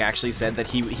Mercer like actually said that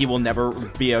he will never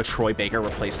be a Troy Baker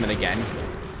replacement again?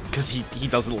 Because he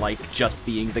doesn't like just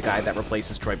being the guy that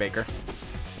replaces Troy Baker.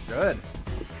 Good.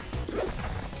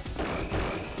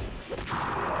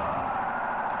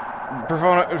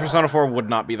 Persona 4 would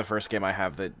not be the first game I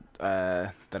have that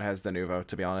that has the Nouveau,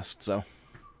 to be honest, so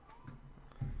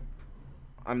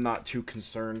I'm not too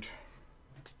concerned.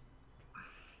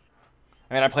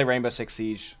 I mean, I play Rainbow Six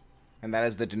Siege, and that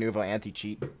is the Denuvo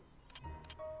anti-cheat.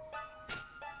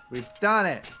 We've done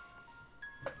it!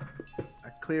 I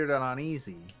cleared it on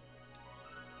easy.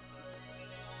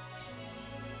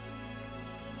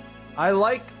 I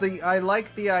like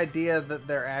the idea that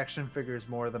they're action figures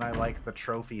more than I like the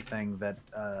trophy thing that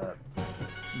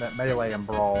that Melee and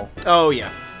Brawl. Oh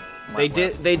yeah, they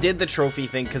did the trophy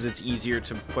thing because it's easier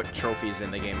to put trophies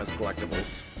in the game as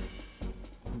collectibles.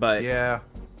 But yeah,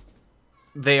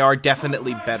 they are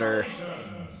definitely better.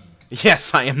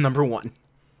 Yes, I am number one.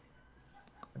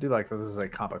 I do like that this is a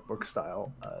comic book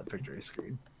style victory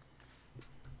screen.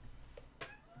 All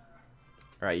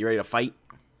right, you ready to fight?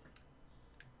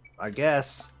 I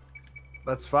guess.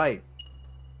 Let's fight.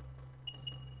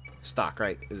 Stock,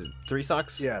 right? Is it 3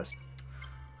 stocks? Yes.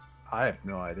 I have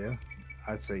no idea.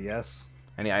 I'd say yes.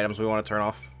 Any items we want to turn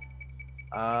off?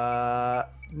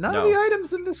 None of the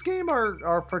items in this game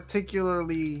are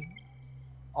particularly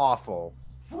awful.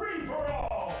 Free for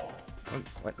all.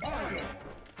 What?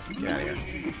 Get out of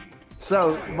here.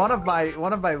 So one of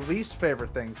my least favorite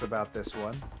things about this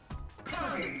one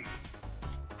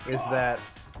is that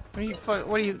What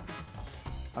are you?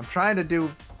 I'm trying to do.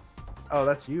 Oh,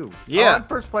 that's you. Yeah. Oh, I'm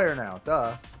first player now.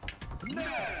 Duh.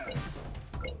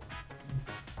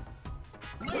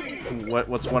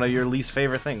 What's one of your least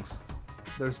favorite things?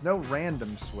 There's no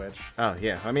random switch. Oh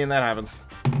yeah, I mean that happens.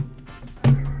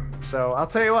 So I'll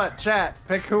tell you what, chat,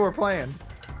 pick who we're playing.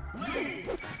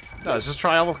 No, it's just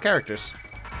try all the characters.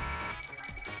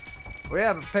 We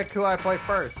haven't picked who I play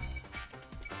first.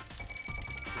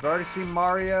 We've already seen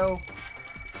Mario.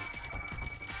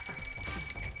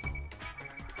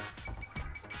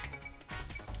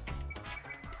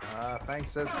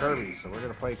 Thanks says Kirby, so we're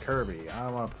gonna play Kirby. I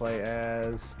want to play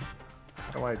as.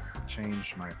 How do I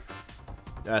change my?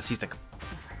 C stick,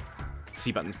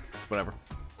 C buttons, whatever.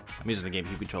 I'm using the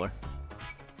GameCube controller.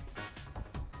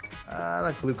 I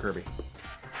like blue Kirby.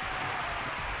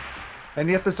 And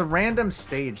yet there's a random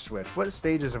stage switch. What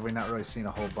stages have we not really seen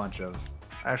a whole bunch of?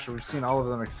 Actually, we've seen all of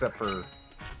them except for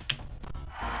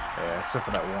Yeah, except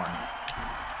for that one.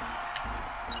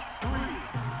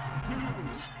 3, 2,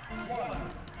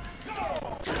 1,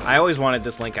 go! I always wanted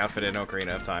this Link outfit in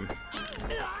Ocarina of Time.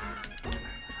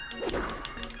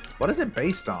 What is it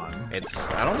based on? I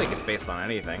don't think it's based on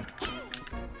anything.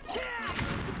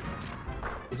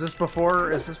 Is this before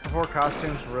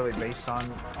costumes were really based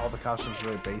on, all the costumes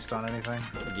really based on anything?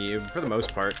 Yeah, for the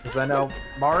most part. Because I know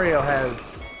Mario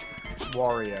has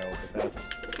Wario, but that's...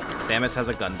 Samus has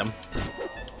a Gundam.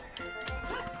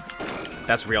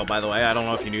 That's real, by the way. I don't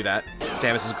know if you knew that.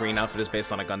 Samus's green outfit is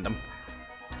based on a Gundam.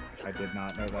 I did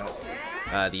not know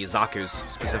that. The Zaku's,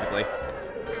 specifically.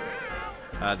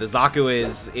 The Zaku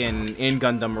is, in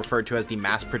Gundam, referred to as the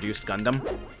mass-produced Gundam.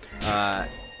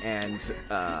 And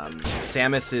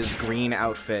Samus's green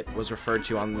outfit was referred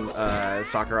to on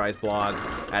Sakurai's blog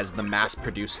as the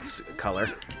mass-produced color.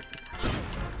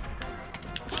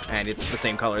 And it's the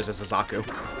same colors as a Zaku.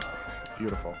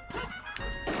 Beautiful.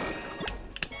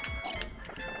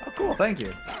 Oh, cool. Thank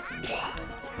you.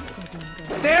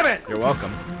 Damn it! You're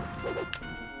welcome.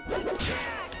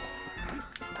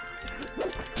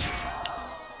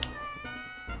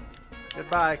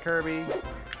 Goodbye, Kirby.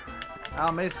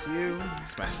 I'll miss you.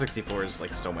 Smash 64 is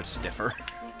like so much stiffer.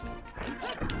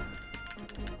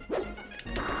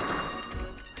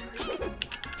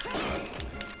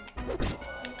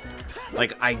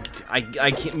 Like I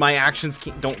can't, my actions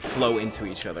don't flow into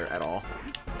each other at all.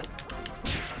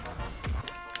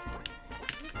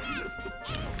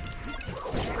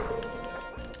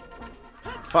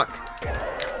 Fuck.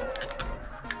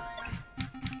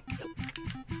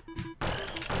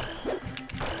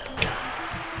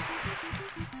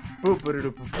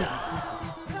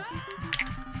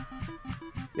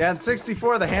 Yeah, in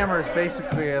 64, the hammer is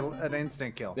basically an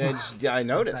instant kill. Yeah, I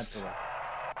noticed.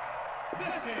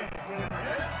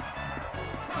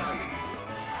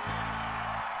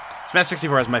 Smash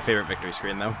 64 is my favorite victory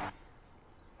screen, though.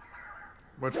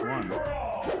 Which one?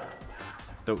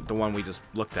 The one we just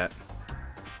looked at.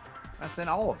 That's in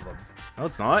all of them. No,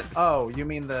 it's not. Oh, you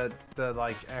mean the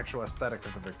like actual aesthetic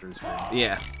of the victory screen?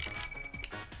 Yeah.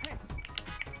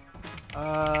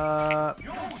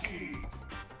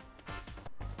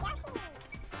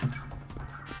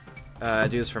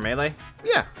 Do this for Melee?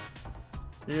 Yeah.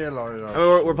 Yeah, I mean,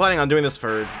 we're planning on doing this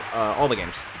for all the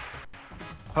games.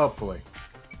 Hopefully.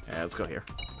 Yeah, let's go here.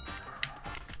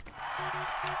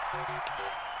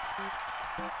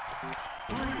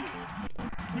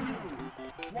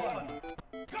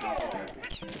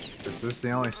 Is this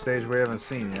the only stage we haven't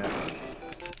seen yet?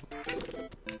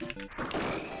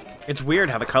 It's weird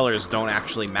how the colors don't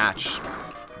actually match.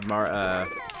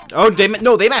 Oh, they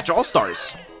match All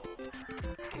Stars.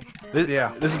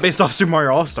 Yeah. This is based off Super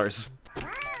Mario All Stars.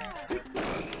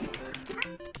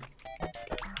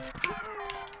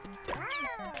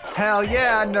 Hell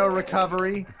yeah, no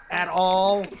recovery at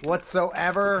all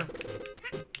whatsoever.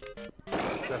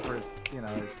 Except for his, you know,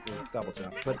 his double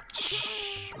jump. But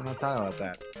shh, we're not talking about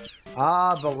that.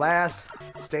 Ah, the last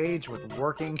stage with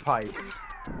working pipes.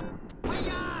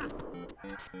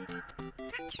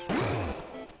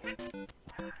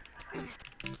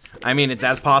 I mean, it's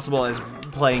as possible as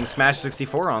playing Smash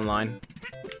 64 online.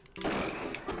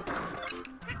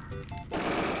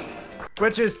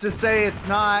 Which is to say it's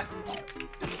not...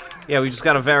 Yeah, we just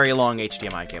got a very long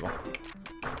HDMI cable.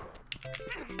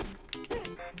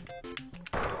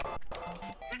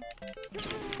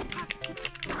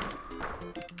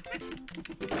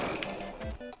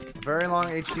 Very long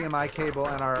HDMI cable,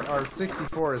 and our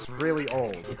 64 is really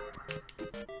old.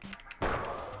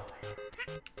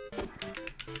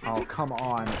 Oh, come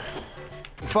on.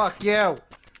 Fuck you!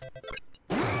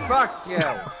 Fuck you!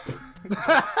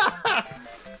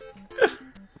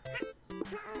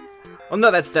 Oh no,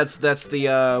 that's the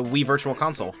Wii Virtual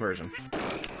Console version.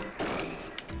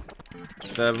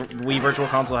 The Wii Virtual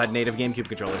Console had native GameCube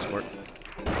controller support.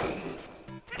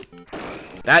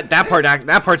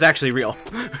 That part's actually real.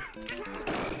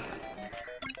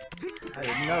 I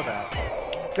didn't know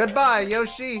that. Goodbye,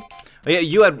 Yoshi! Oh, yeah,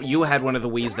 you had one of the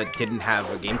Wiis that didn't have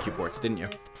GameCube ports, didn't you?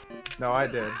 No, I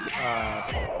did.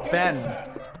 Ben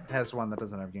has one that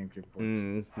doesn't have GameCube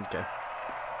ports. Okay.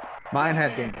 Mine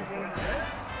had GameCube ports.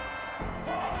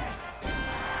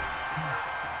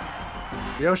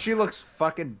 Yoshi looks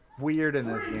fucking weird in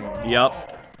this game.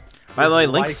 Yep. By the way,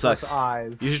 Link lifeless sucks.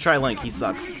 eyes. You should try Link. He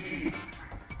sucks.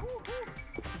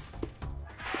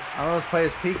 I'm gonna play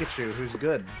as Pikachu, who's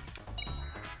good.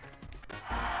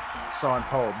 So I'm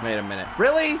told. Wait a minute.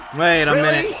 Really? Wait a Really?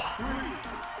 minute.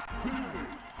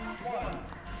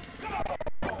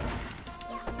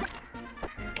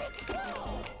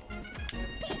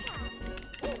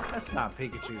 That's not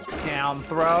Pikachu's down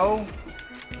throw.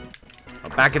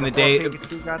 Back in the day,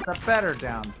 Pikachu got the better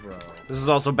down throw. this is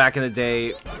also back in the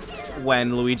day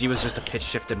when Luigi was just a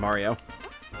pitch-shifted Mario.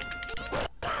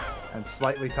 And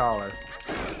slightly taller.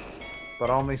 But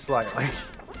only slightly.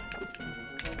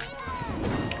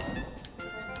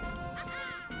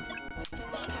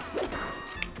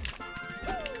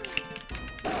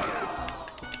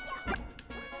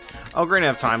 Ocarina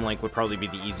of Time Link would probably be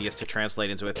the easiest to translate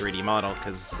into a 3D model,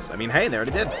 because, I mean, hey, they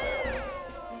already did.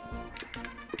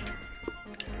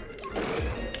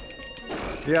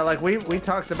 Yeah, like, we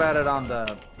talked about it on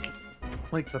the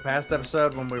past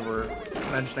episode when we were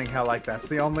mentioning how, like, that's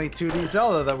the only 2D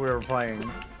Zelda that we were playing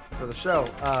for the show.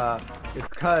 It's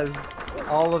because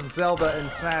all of Zelda and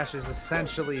Smash is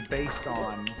essentially based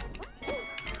on,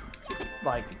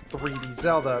 like, 3D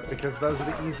Zelda, because those are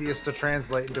the easiest to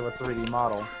translate into a 3D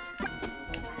model.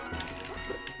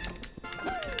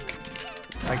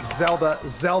 Like, Zelda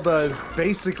is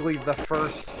basically the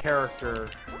first character,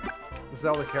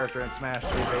 Zelda character in Smash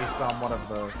to be based on one of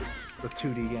the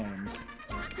 2D games.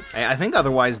 I think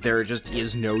otherwise there just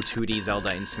is no 2D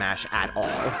Zelda in Smash at all.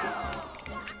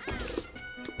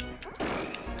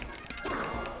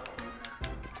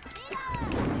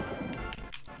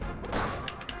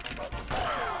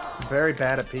 Very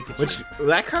bad at Pikachu. Which,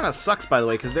 that kind of sucks, by the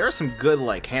way, because there are some good,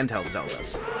 like, handheld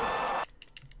Zeldas.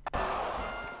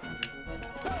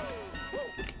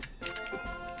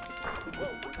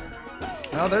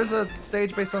 No, there's a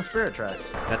stage based on Spirit Tracks.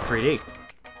 That's 3D.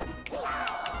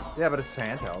 Yeah, but it's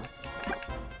handheld.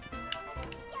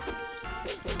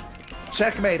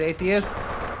 Checkmate,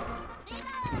 atheists!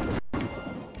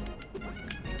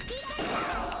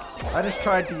 I just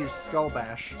tried to use Skull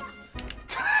Bash.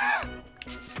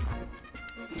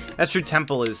 That's true,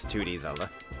 Temple is 2D Zelda.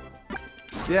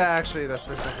 Yeah, actually, that's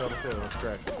based on Zelda 2. That's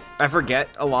correct. I forget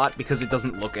a lot because it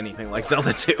doesn't look anything like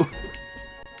Zelda 2.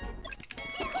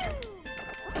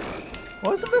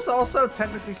 Wasn't this also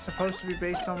technically supposed to be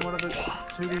based on one of the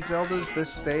 2D Zeldas,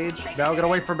 this stage? Now get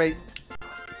away from me!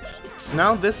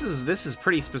 No, this is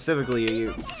pretty specifically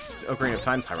Ocarina of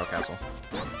Time's Hyrule Castle.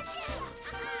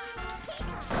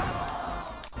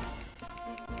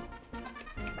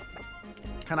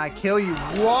 Can I kill you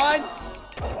once?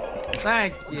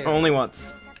 Thank you. Only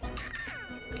once.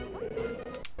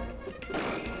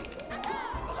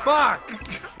 Fuck!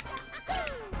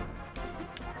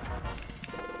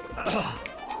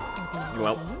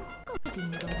 Well,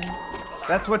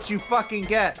 that's what you fucking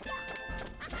get.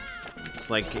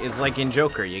 it's like in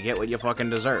Joker, you get what you fucking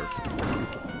deserve.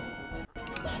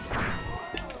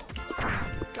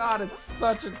 God, it's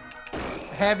such a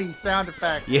heavy sound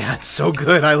effect. Yeah, it's so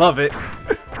good. I love it.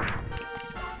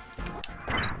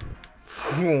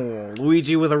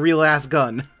 Luigi with a real ass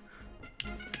gun.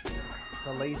 It's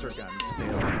a laser gun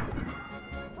still.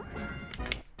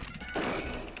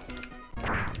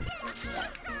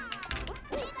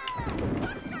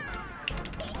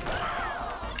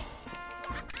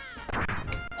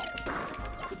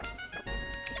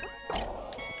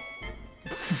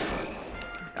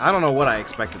 I don't know what I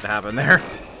expected to happen there.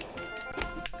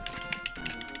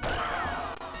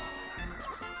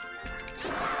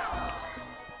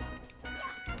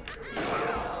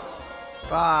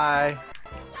 Bye.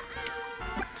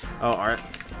 Oh, are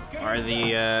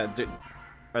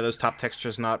those top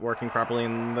textures not working properly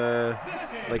in the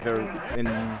in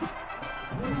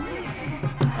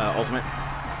Ultimate?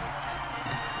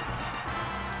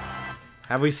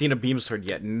 Have we seen a beam sword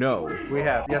yet? No. We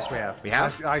have. Yes, we have. We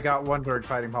have? I got one bird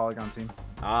fighting Polygon Team.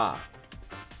 Ah.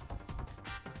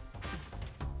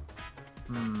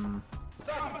 Hmm.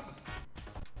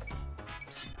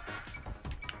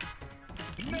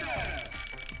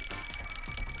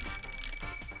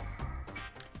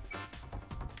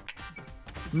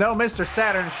 No, Mr.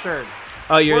 Saturn shirt.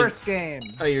 Oh, Worst game.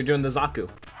 Oh, you're doing the Zaku.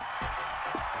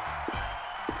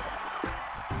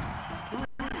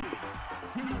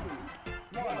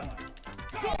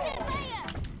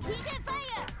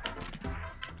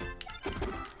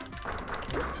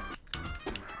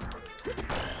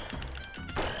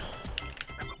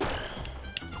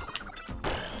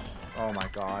 Oh my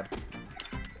god.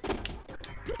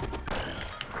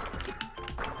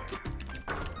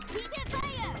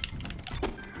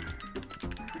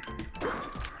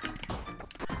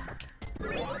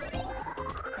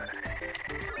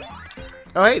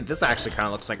 Oh, hey, this actually kind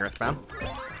of looks like Earthbound.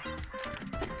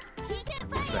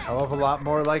 It's a hell of a lot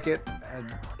more like it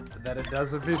than it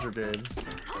does in future games.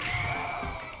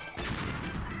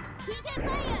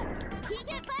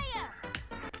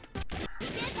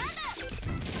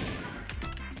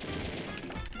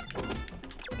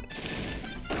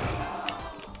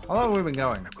 How long have we been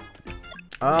going?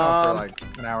 For like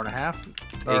an hour and a half?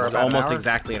 almost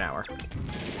exactly an hour.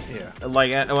 Yeah.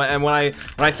 Like, and when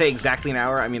I say exactly an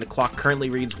hour, I mean the clock currently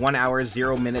reads 1 hour,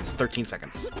 0 minutes, 13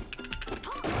 seconds.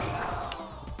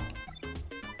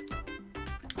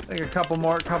 I think a couple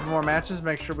more matches.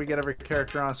 Make sure we get every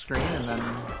character on screen, and then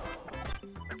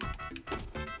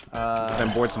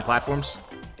board some platforms.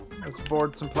 let's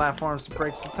board some platforms to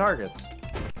break some targets.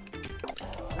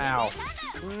 Ow.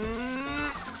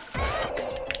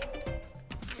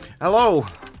 Hello.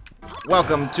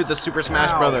 Welcome to the Super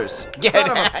Smash Brothers. Get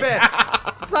Son of a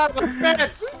bitch! Son of a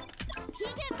bitch!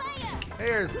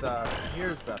 Here's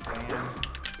the fan.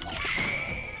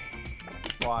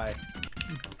 Why?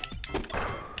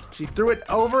 She threw it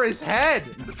over his head!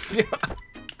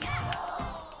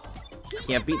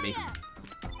 Can't beat me.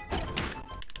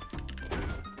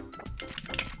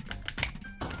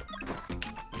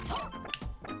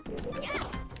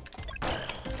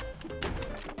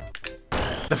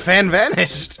 The fan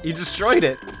vanished. You destroyed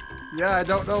it. Yeah, I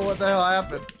don't know what the hell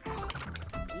happened.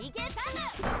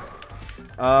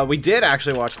 We did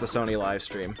actually watch the Sony live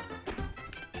stream.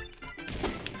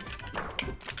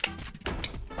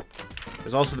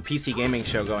 There's also the PC gaming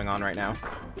show going on right now.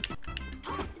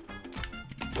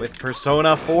 With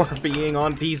Persona 4 being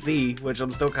on PC, which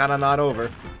I'm still kind of not over.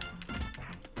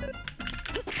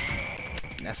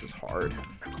 NES is hard.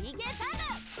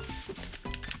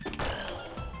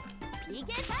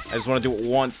 I just want to do it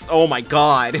once. Oh my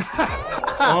god.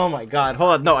 Oh my god.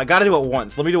 Hold on. No, I gotta do it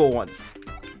once. Let me do it once.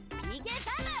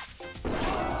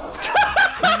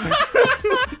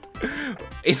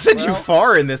 It sent you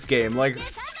far in this game. Like,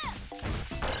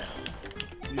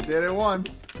 you did it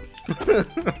once. I'm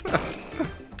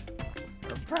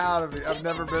proud of you. I've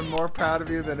never been more proud of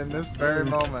you than in this very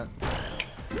moment.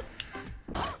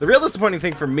 The real disappointing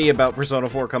thing for me about Persona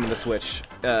 4 coming to Switch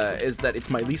is that it's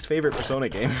my least favorite Persona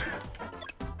game.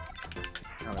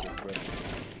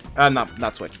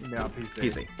 Not Switch. Yeah,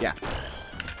 PC. PC, yeah.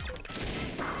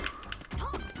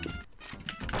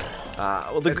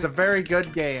 Well, it's a very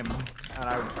good game, and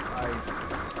I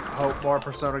hope more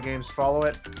Persona games follow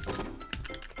it.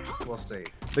 We'll see.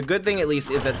 The good thing, at least,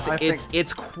 is that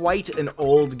it's quite an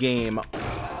old game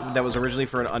that was originally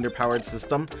for an underpowered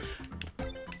system.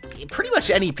 Pretty much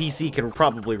any PC can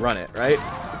probably run it, right?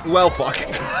 Well, fuck.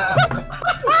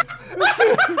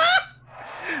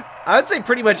 I would say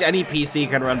pretty much any PC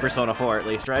can run Persona 4, at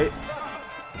least, right?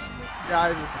 Yeah, I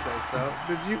would say so.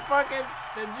 Did you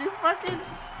fucking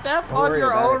step on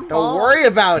your own ball? Don't worry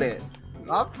about it.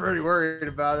 I'm pretty worried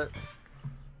about it.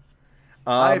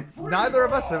 Neither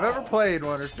of us have ever played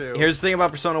 1 or 2. Here's the thing about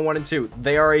Persona 1 and 2.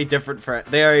 They are a different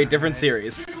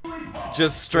series.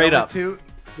 Just straight up.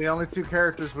 The only 2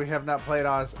 characters we have not played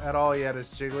at all yet is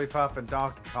Jigglypuff and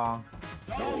Donkey Kong.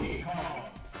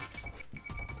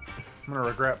 I'm gonna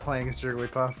regret playing as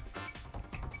Jigglypuff.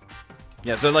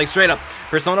 Yeah, so like straight up,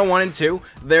 Persona 1 and 2,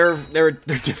 they're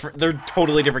different. They're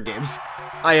totally different games.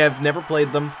 I have never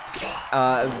played them,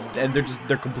 and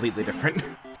they're completely different.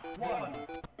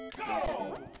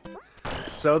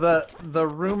 So the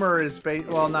rumor is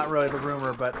well, not really the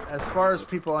rumor, but as far as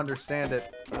people understand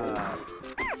it,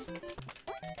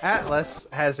 Atlas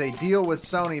has a deal with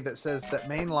Sony that says that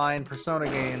mainline Persona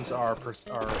games are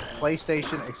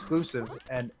PlayStation exclusive,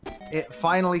 and it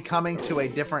finally coming to a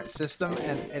different system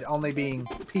and it only being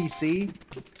PC,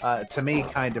 to me,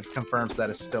 kind of confirms that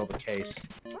is still the case.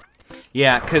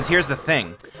 Yeah, because here's the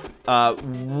thing.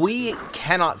 We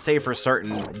cannot say for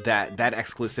certain that that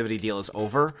exclusivity deal is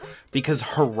over because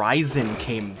Horizon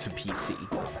came to PC.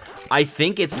 I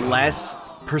think it's less...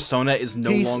 Persona is no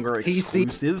longer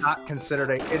exclusive. PC is not considered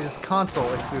it is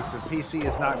console exclusive. PC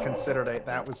is not considered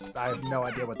I have no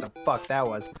idea what the fuck that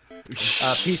was.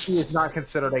 PC is not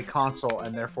considered a console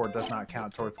and therefore does not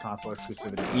count towards console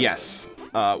exclusivity. Yes.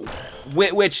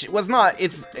 Which was not,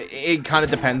 it kind of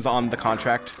depends on the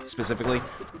contract specifically.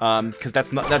 Because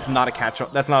that's not a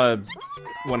catch-up, that's not a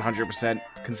 100%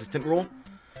 consistent rule.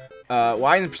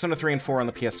 Why isn't Persona 3 and 4 on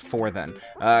the PS4 then?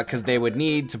 Because they would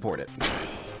need to port it.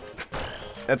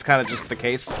 That's kind of just the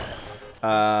case.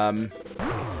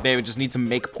 They would just need to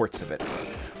make ports of it.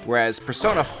 Whereas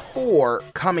Persona 4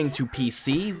 coming to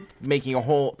PC, making a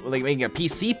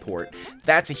PC port,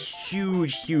 that's a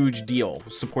huge deal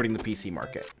supporting the PC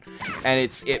market.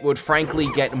 And it would frankly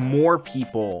get more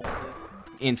people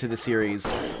into the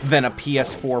series than a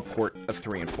PS4 port of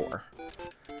 3 and 4.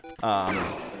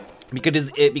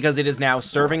 Because it is now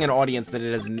serving an audience that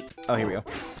it has... Oh, here we go.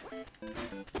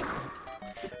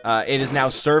 It is now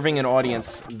serving an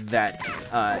audience that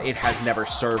it has never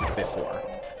served before.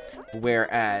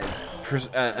 Whereas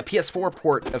a PS4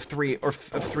 port of 3 or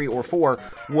 4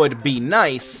 would be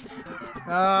nice,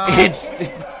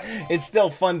 It's still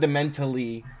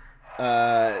fundamentally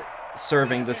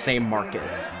serving the same market.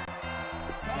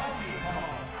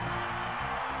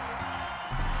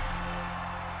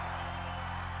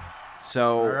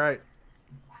 So, all right,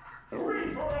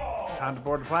 time to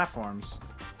board the platforms.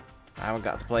 I haven't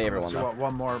got to play everyone though.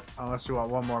 Unless you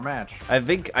want one more match. I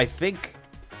think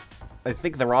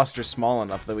the roster's small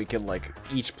enough that we could like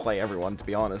each play everyone. To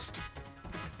be honest,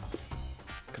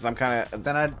 because I'm kind of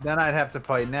then I'd have to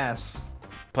play Ness.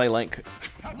 Play Link.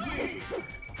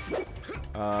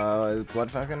 Blood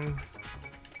Falcon.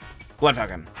 Blood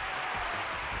Falcon.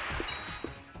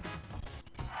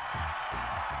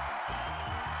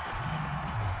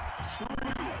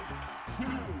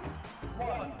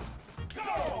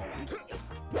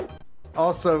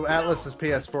 Also, Atlas's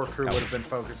PS4 crew would have been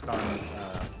focused on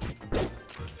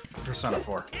Persona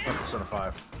 4 or Persona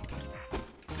 5.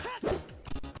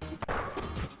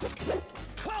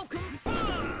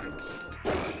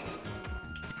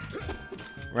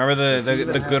 Remember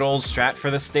the good old strat for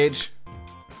this stage?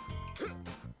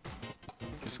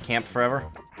 Just camp forever.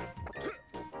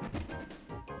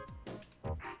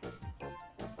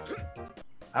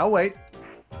 I'll wait.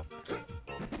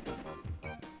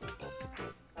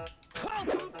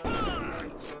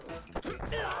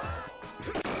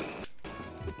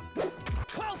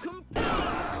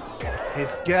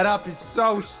 His get up is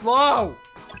so slow.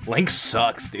 Link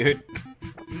sucks, dude.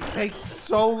 He takes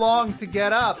so long to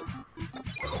get up.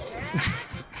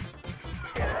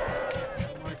 Oh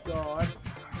my god.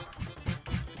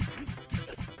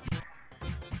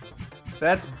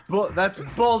 That's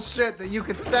bullshit that you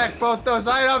can stack both those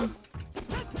items.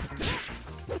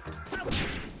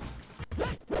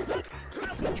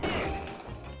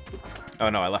 Oh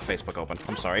no, I left Facebook open.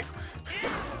 I'm sorry.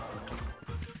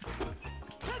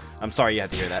 I'm sorry you had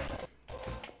to hear that.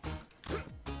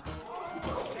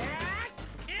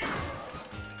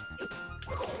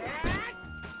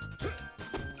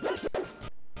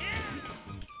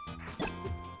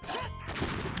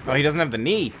 Oh, he doesn't have the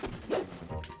knee.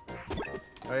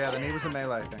 Oh yeah, the knee was a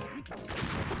melee thing.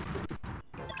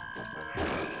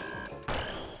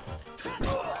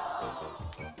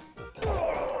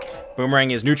 Boomerang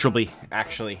is neutral B,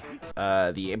 actually.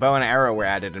 The bow and arrow were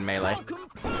added in melee.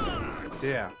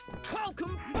 Yeah.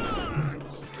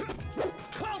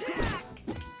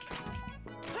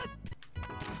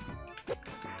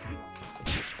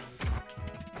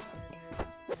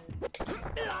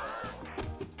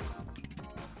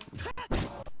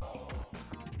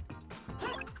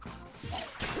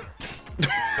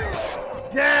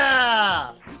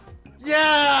 Yeah!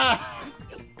 Yeah!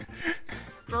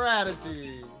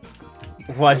 Strategy.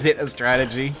 Was it a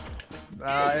strategy?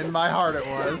 In my heart it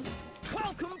was.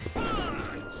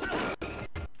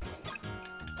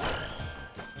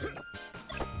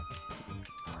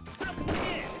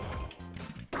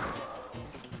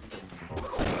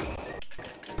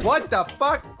 What the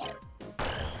fuck?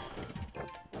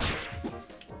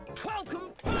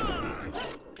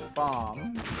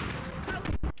 Bomb.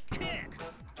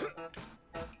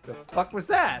 The fuck was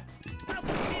that?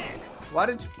 Why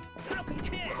did you...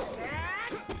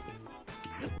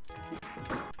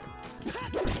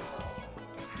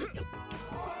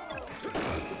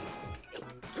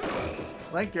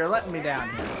 Link, you're letting me down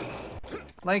here.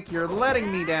 Link, you're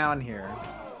letting me down here.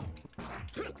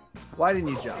 Why didn't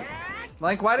you jump?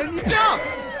 Link, why didn't you jump?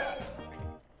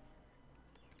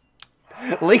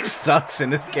 Link sucks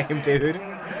in this game, dude.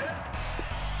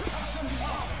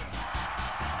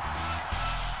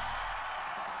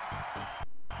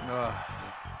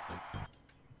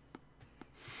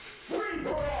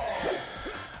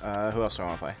 Who else do I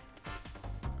want to play?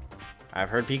 I've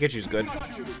heard Pikachu's good.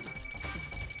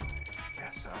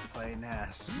 Guess I'll play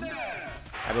Ness.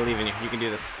 I believe in you. You can do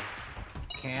this.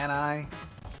 Can I?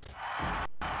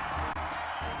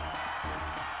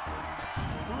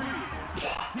 3,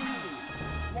 2,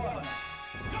 1,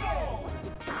 go!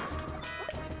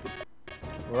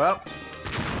 Well,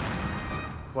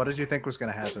 what did you think was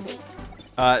going to happen?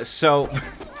 So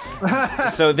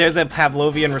there's a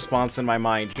Pavlovian response in my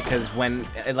mind, because when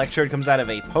Electrode comes out of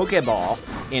a Pokeball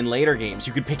in later games,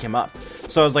 you could pick him up.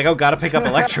 So I was like, oh, gotta pick up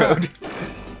Electrode.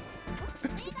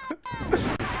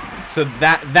 So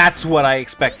that's what I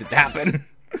expected to happen.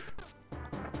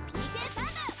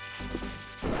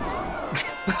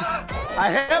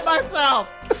 I hit myself!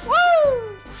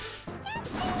 Woo!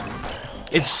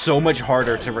 It's so much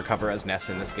harder to recover as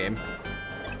Ness in this game.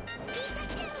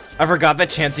 I forgot that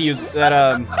Chansey used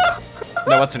that,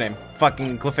 no, what's her name?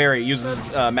 Fucking Clefairy uses,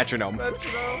 Metronome.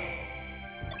 Metronome.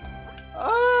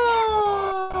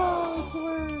 Oh, that's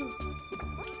hilarious.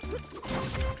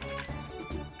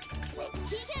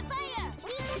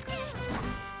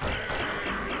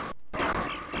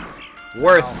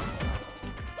 Worth.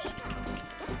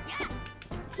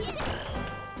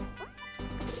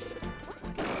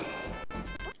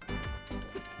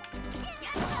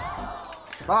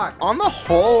 Fuck. On the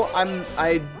whole,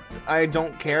 I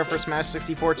don't care for Smash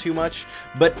 64 too much,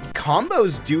 but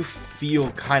combos do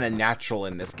feel kind of natural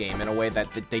in this game in a way that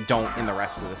they don't in the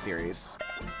rest of the series.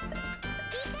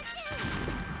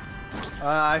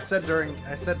 I said during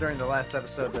the last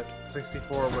episode that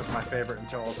 64 was my favorite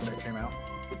until Ultimate came out.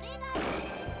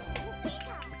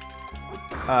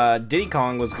 Diddy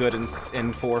Kong was good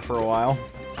in 4 for a while.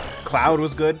 Cloud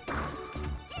was good.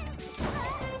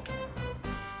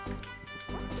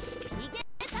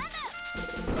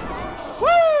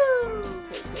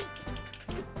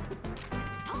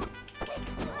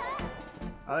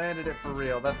 I ended it for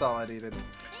real. That's all I needed.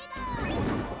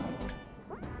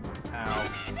 Ow.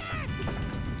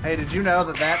 Hey, did you know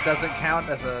that that doesn't count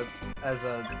as a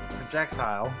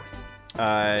projectile?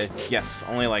 Yes.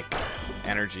 Only like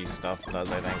energy stuff does,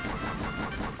 I think.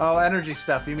 Oh, energy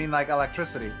stuff. You mean like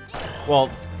electricity? Well,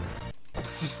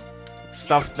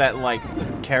 stuff that like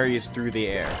carries through the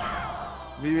air.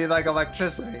 You mean like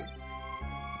electricity?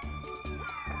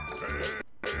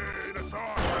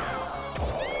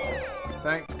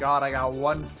 Thank God I got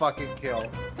one fucking kill.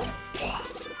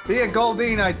 Be a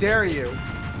Goldine, I dare you.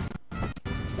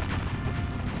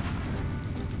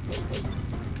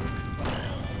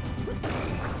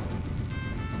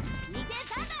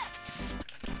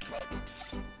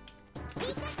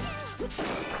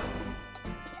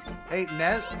 Hey,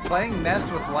 playing Ness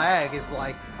with lag is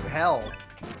like hell.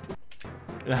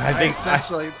 I think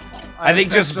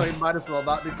just might as well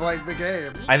not be playing the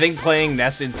game. I think playing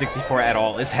Ness in 64 at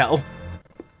all is hell.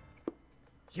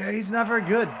 Yeah, he's not very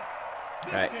good.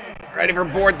 Alright. Ready for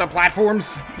board the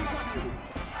platforms?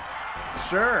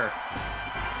 Sure.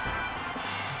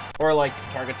 Or like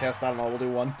target test, I don't know, we'll do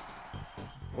one.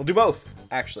 We'll do both,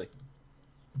 actually.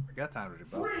 I got time to do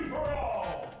both.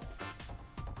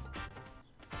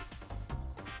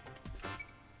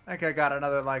 I think I got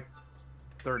another like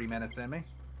 30 minutes in me.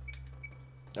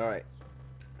 Alright.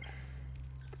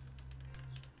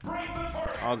 Do you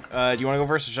want to go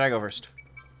first or should I go first?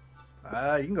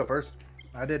 You can go first.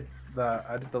 I did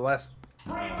the last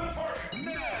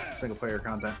single player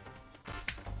content.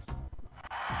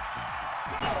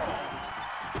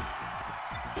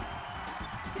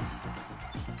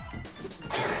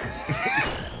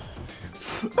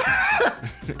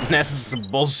 Ness is some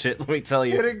bullshit, let me tell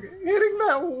you. Hitting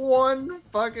that one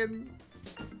fucking...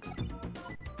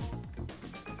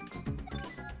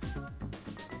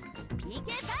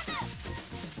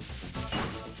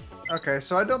 Okay,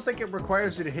 so I don't think it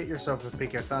requires you to hit yourself with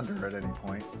PK Thunder at any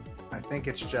point. I think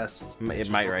it's just... It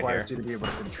might right here. requires you to be able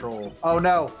to control... Oh,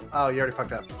 no! Oh, you already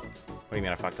fucked up. What do you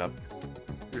mean I fucked up?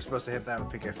 You're supposed to hit that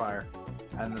with PK Fire.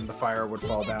 And then the fire would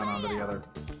fall down onto the other.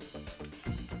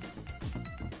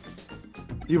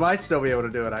 You might still be able to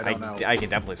do it, I don't know. I can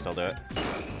definitely still do it.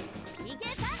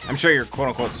 I'm sure you're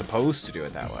quote-unquote supposed to do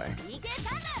it that way.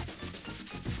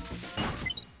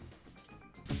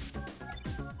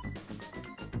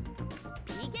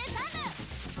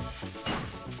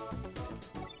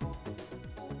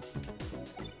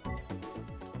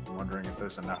 I'm wondering if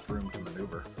there's enough room to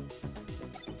maneuver.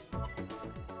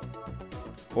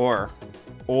 Or.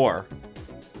 Oh,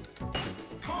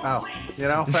 you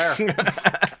know, fair.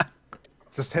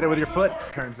 Just hit it with your foot,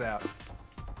 turns out.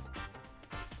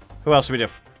 Who else should we do?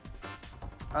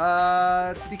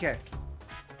 DK.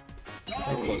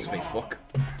 We'll close Facebook.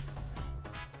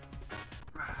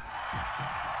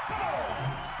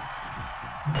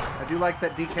 I do like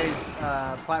that DK's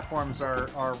platforms are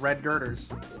red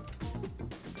girders. Oh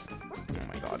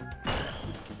my god.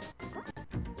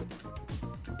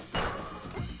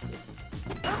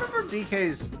 I remember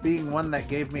DK's being one that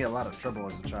gave me a lot of trouble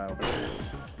as a child.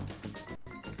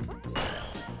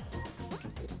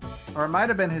 Or it might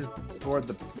have been his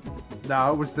board.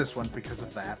 No, it was this one because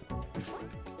of that.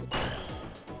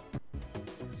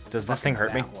 Does this thing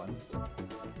hurt me? One.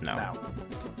 No. No.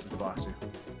 Just blocks you.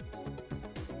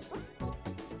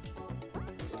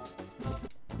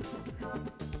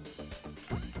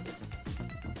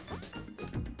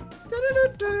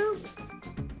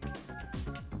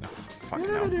 Fucking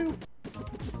hell.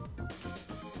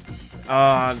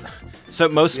 So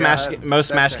most Smash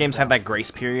games have that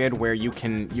grace period where you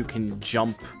can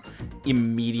jump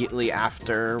immediately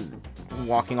after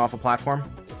walking off a platform.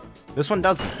 This one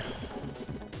doesn't.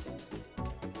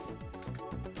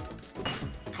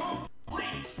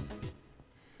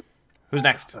 Who's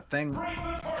next? The thing.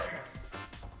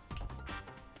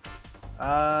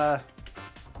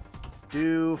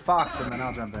 Do Fox and then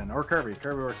I'll jump in, or Kirby.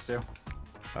 Kirby works too.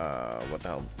 What the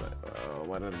hell?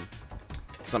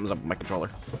 Something's up with my controller.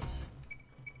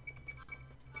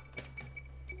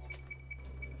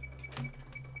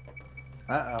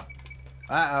 Uh-oh.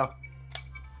 Uh-oh.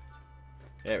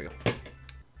 There we go.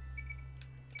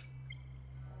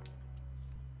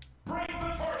 Bring the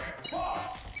target. Fire.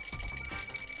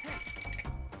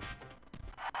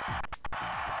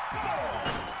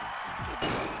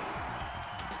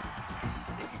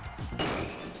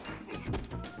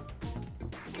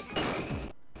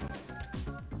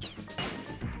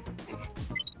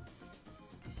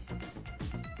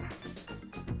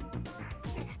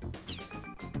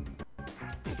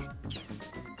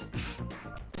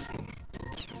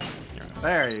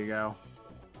 There you go.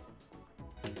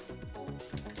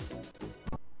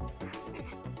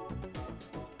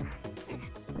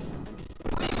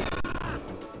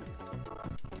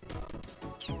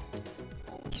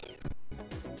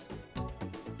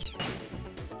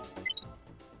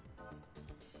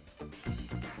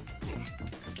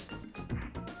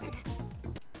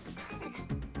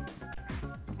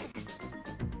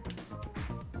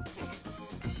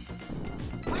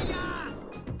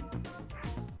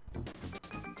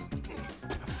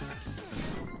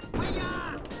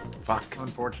 Fuck.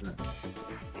 Unfortunate.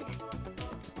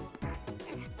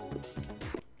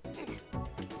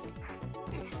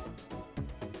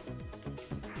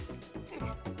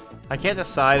 I can't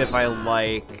decide if I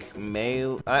like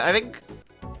melee. I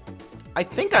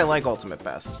think I like Ultimate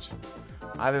best.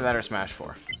 Either that or Smash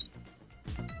 4.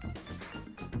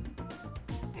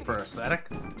 For aesthetic?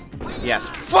 Yes.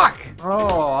 Fuck!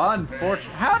 Oh,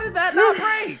 unfortunate. How did that not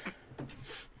break?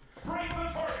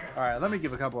 Alright, let me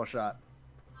give a couple a shot.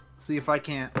 See if I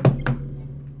can't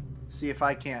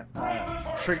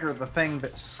trigger the thing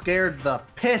that scared the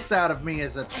piss out of me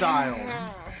as a child.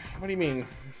 What do you mean?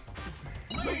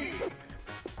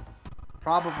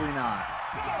 Probably not.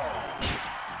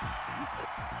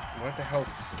 What the hell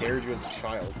scared you as a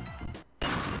child?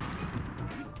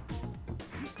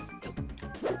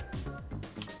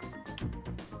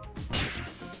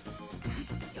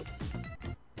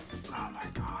 Oh my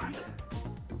god.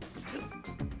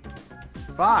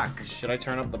 Fuck. Should I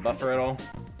turn up the buffer at all?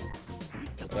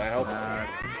 Would that help?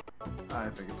 I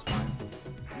think it's fine.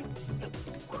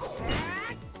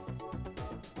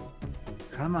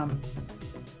 Come on.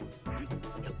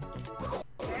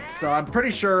 So I'm pretty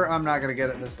sure I'm not gonna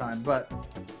get it this time, but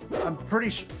I'm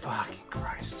pretty sure. Fucking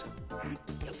Christ!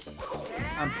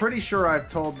 I'm pretty sure I've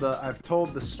told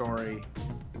the story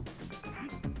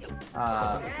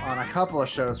on a couple of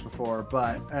shows before,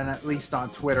 and at least on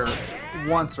Twitter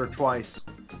once or twice.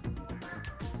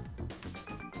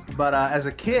 But as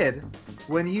a kid,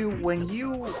 when you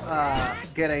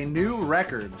get a new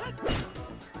record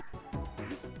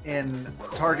in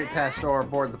Target Test or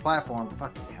aboard the platform,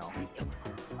 fucking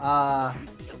hell.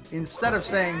 Instead of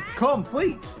saying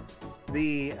complete,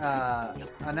 the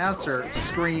announcer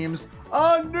screams,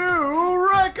 "A new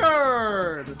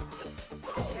record!"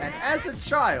 And as a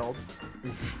child,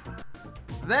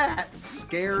 that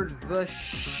scared the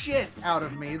shit out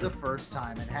of me the first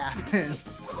time it happened.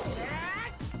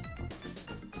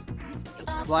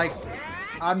 Like,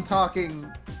 I'm talking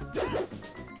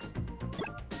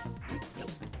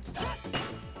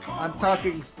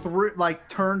through, like,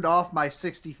 turned off my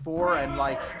 64 and,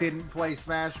 like, didn't play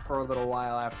Smash for a little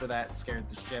while after that. Scared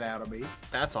the shit out of me.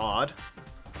 That's odd.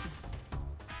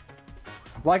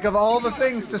 Like, of all the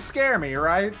things to scare me,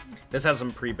 right? This has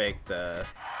some pre-baked records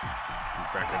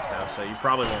now, so you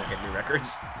probably won't get new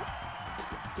records.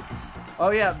 Oh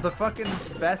yeah, the fucking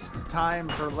best time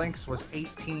for Lynx was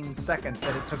 18 seconds,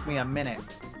 and it took me a minute.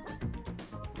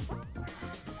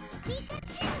 Did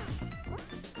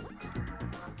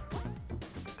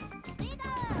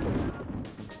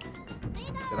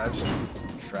I just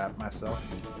trap myself?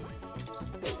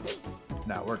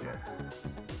 No, we're good.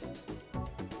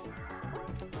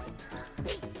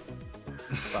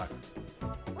 Fuck.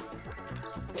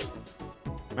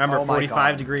 Remember, Oh my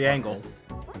 45-degree angle.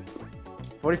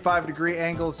 45-degree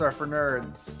angles are for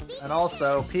nerds. And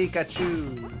also,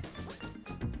 Pikachu.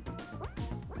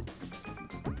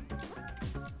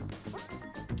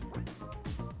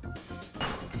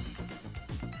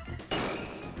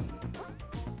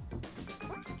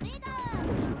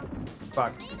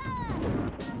 Fuck.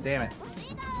 Damn it.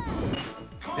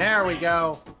 There we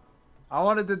go. I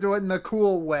wanted to do it in the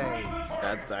cool way.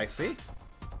 That I see.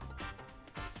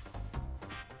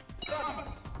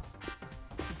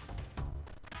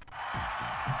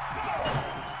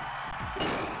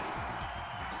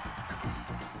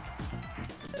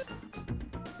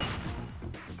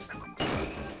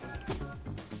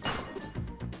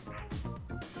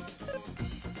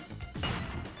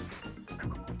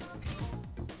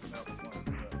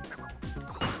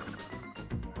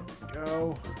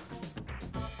 go.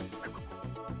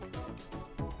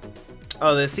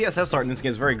 Oh, the CSS art in this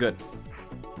game is very good.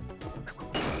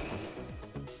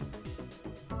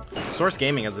 Source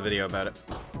Gaming has a video about it.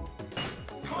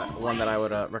 One that I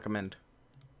would recommend.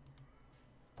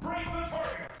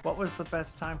 What was the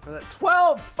best time for that?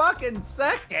 12 fucking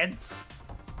seconds!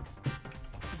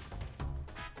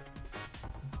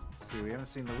 Let's see, we haven't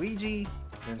seen Luigi.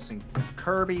 We haven't seen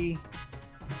Kirby.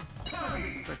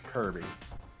 The Kirby.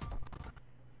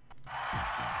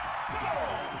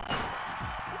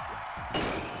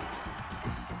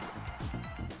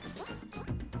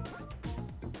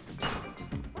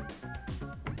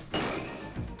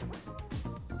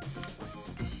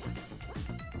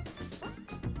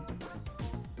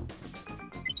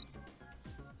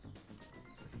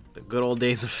 The good old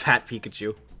days of Fat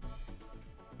Pikachu.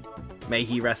 May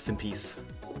he rest in peace.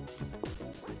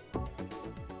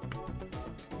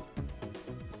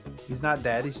 He's not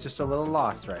dead, he's just a little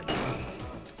lost right now.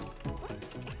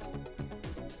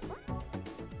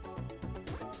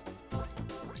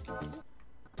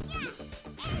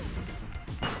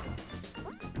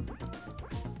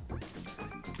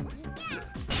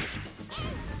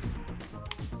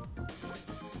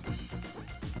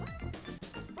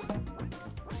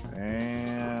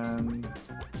 And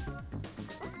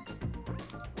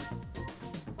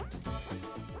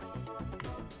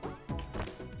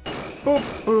boop,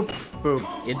 boop,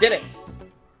 boop. You did it!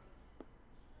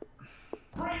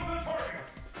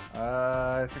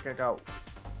 I think I got...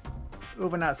 Who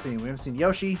have we not seen? We haven't seen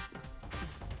Yoshi,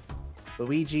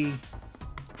 Luigi,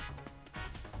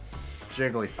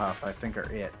 Jigglypuff, I think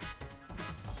are it.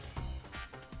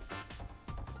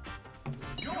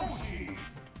 Yoshi!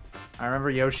 I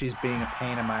remember Yoshi's being a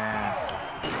pain in my ass.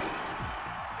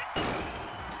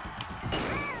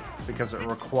 Because it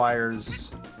requires...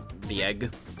 The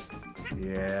egg.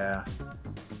 Yeah.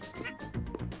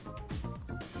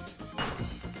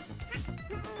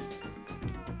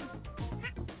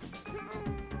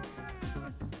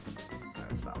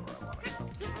 That's not where I want to go.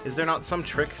 Is there not some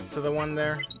trick to the one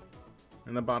there?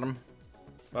 In the bottom?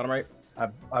 Bottom right?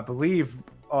 I believe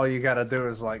all you gotta do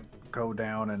is, like, go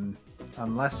down and...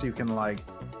 Unless you can, like...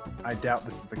 I doubt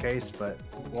this is the case, but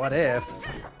what if...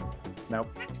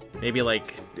 Nope. Maybe,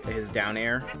 like, his down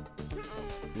air?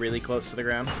 Really close to the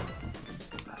ground?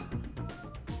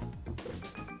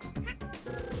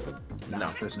 No,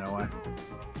 there's no way.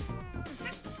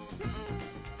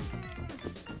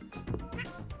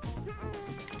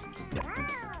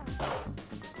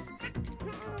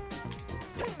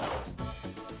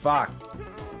 Fuck.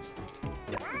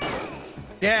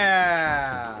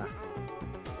 Yeah.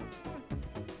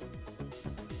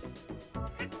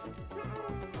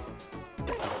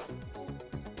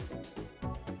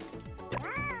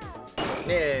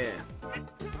 Yeah.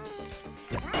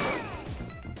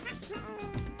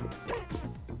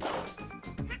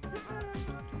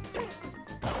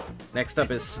 Next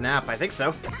up is Snap. I think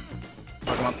so.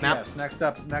 Pokemon Snap. Yes, next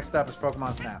up is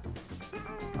Pokemon Snap.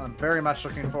 I'm very much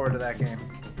looking forward to that game.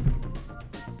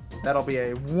 That'll be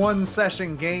a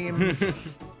one-session game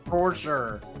for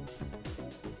sure.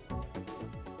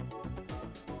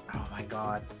 Oh my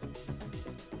god.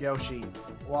 Yoshi,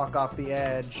 walk off the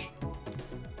edge.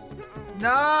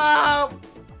 No!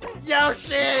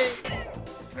 Yoshi!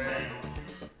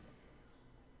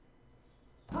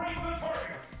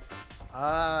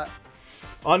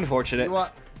 Unfortunate.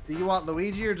 Do you want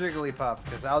Luigi or Jigglypuff?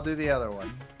 Because I'll do the other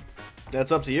one.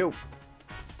 That's up to you.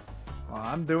 Well,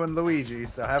 I'm doing Luigi,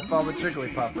 so have fun with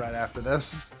Jigglypuff right after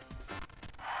this.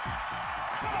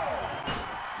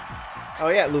 Oh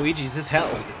yeah, Luigi's is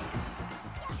hell.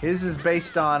 His is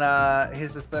based on,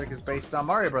 his aesthetic is based on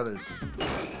Mario Brothers.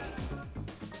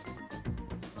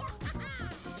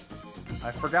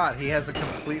 I forgot, he has a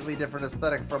completely different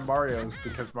aesthetic from Mario's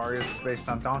because Mario's is based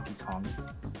on Donkey Kong.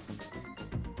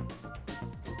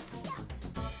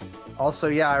 Also,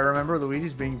 yeah, I remember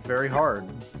Luigi's being very hard.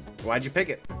 Why'd you pick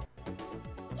it?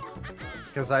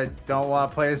 Because I don't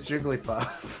want to play as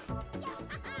Jigglypuff.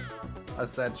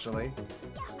 Essentially.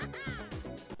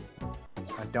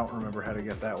 I don't remember how to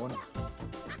get that one.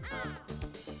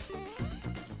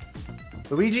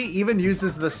 Luigi even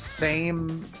uses the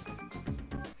same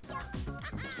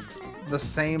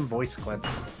voice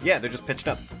clips. Yeah, they're just pitched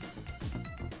up.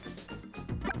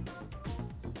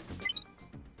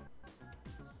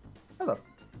 How the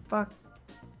fuck?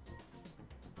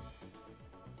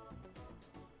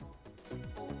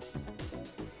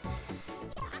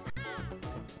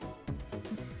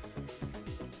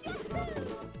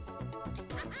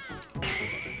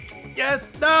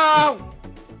 Yes! No!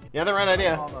 You had the right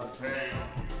idea. Almost.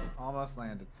 Almost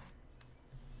landed.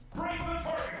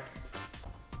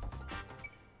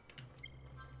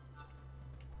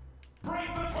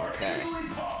 Okay.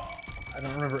 I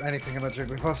don't remember anything about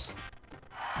Jigglypuffs.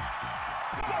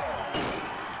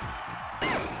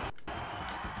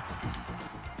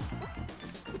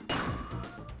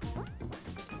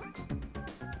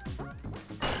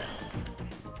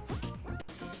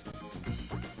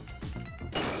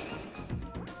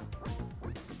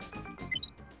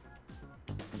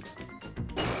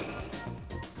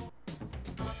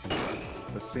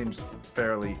 This seems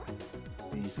fairly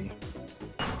easy,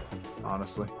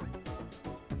 honestly.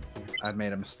 I've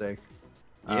made a mistake.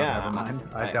 Yeah. Never mind.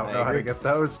 I I don't know how to agree. get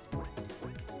those.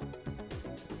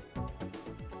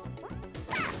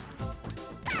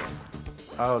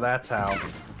 Oh, that's how.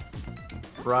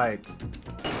 Right.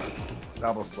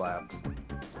 Double slap.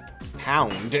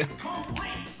 Pound.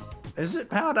 Is it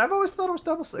pound? I've always thought it was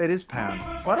double slap. It is pound.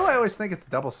 Why do I always think it's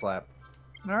double slap?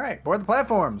 Alright, board the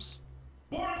platforms.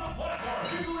 Board the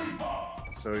platform,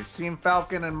 Jigglypuff. So we've seen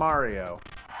Falcon and Mario.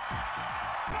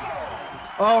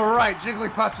 Oh, right.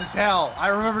 Jigglypuffs is hell. I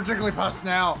remember Jigglypuffs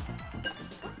now.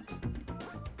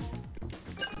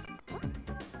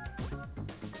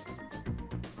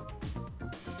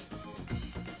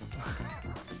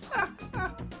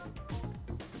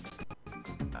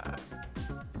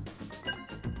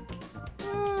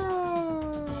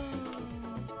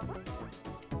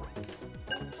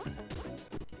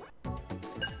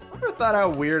 Never thought how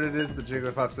weird it is the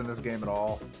Jigglypuffs in this game at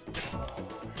all.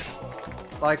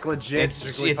 Like legit, It's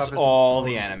Jigglypuff is all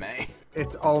the anime.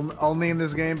 It's only in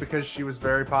this game because she was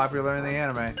very popular in the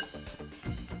anime.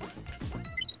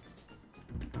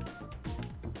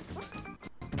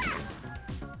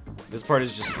 This part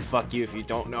is just fuck you if you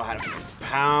don't know how to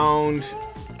pound.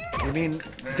 You mean?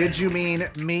 Did you mean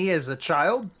me as a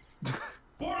child?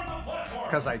 Board the platform.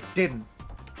 Because I didn't.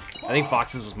 I think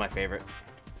Fox's was my favorite.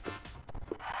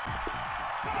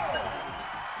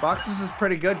 Boxes is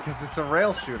pretty good because it's a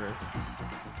rail shooter.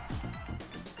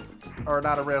 Or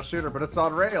not a rail shooter, but it's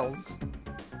on rails.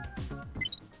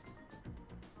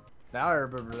 Now I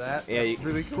remember that. Yeah, That's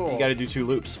really cool. You gotta do 2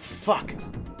 loops. Fuck.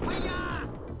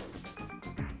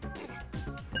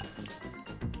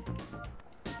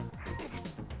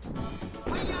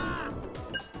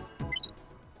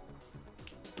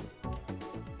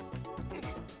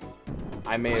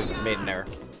 I may have made an error.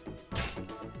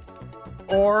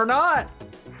 Or not.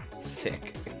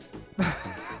 Sick.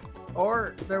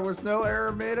 Or there was no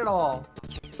error made at all.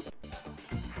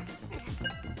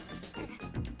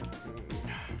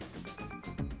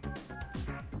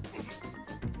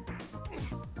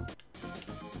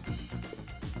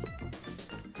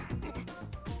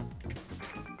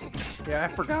 Yeah, I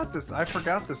forgot this. I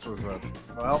forgot this was a...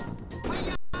 Well...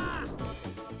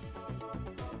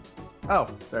 Oh,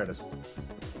 there it is.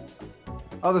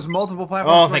 Oh, there's multiple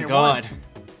platforms. Oh, running thank at once. God.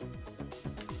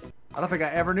 I don't think I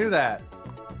ever knew that.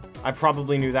 I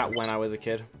probably knew that when I was a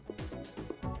kid.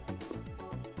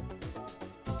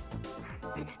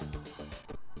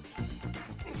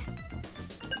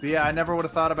 But yeah, I never would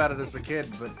have thought about it as a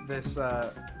kid, but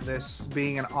this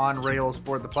being an on-rails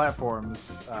board the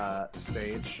platforms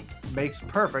stage makes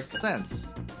perfect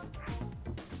sense.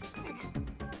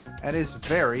 And is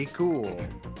very cool.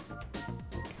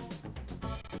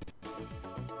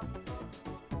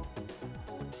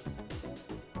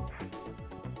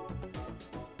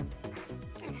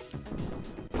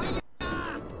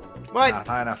 What? Not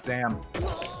high enough, damn.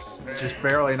 Just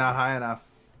barely not high enough.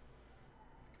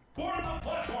 Board the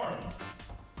platform.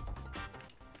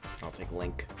 I'll take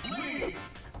Link.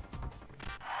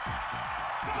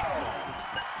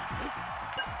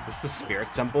 Is this the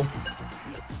Spirit Temple?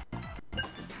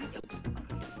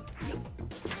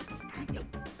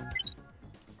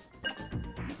 I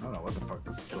don't know what the fuck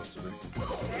this is supposed to be.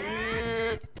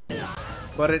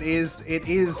 But it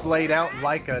is laid out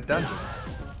like a dungeon.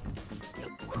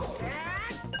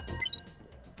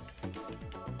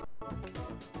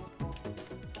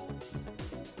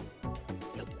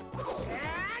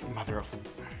 Mother of...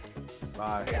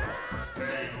 Bye.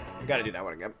 We gotta do that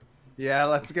one again. Yeah,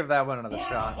 let's give that one another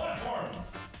shot. Platform.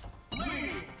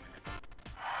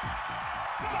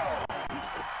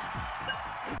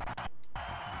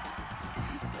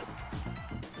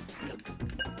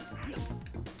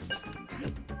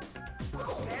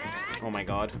 Oh my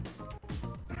God.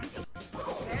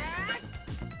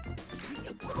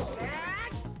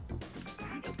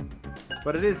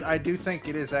 But it is, I do think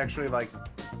it is actually like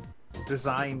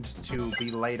designed to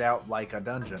be laid out like a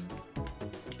dungeon.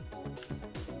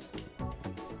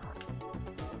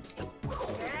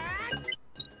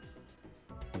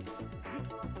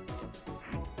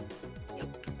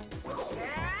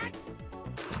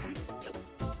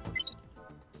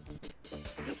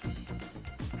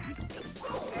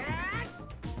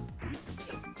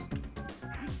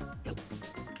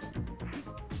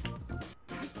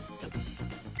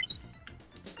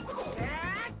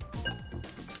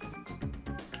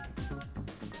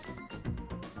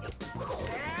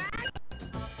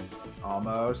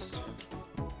 Almost.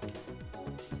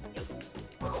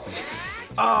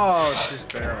 Oh,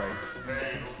 just barely.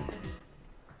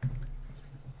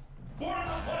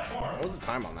 What was the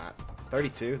time on that?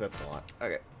 32? That's a lot.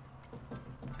 Okay.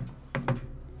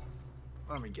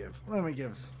 Let me give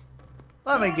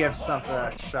something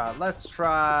a shot. Let's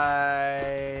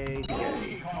try.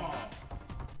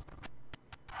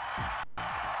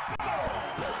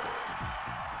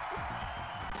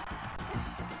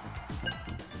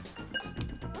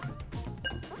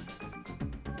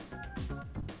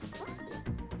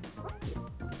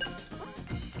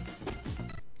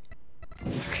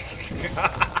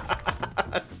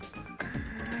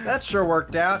 That sure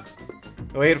worked out.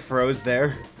 The way it froze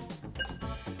there.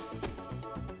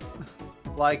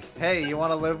 Like, hey, you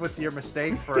want to live with your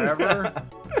mistake forever?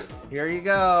 Here you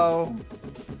go.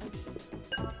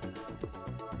 Okay,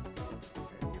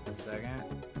 give it a second.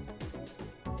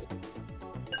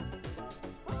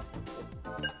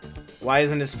 Why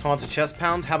isn't his taunt a chest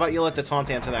pound? How about you let the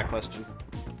taunt answer that question?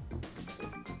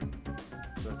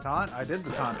 The taunt? I did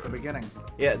the taunt at the beginning.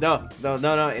 Yeah, no.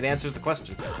 It answers the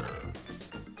question.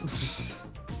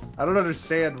 I don't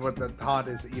understand what the taunt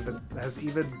has even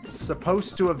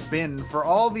supposed to have been for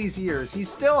all these years. He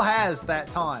still has that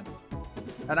taunt.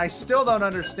 And I still don't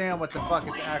understand what the fuck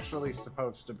it's actually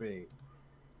supposed to be.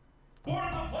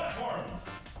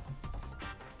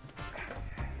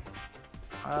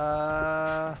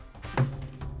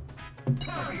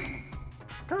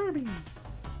 Kirby.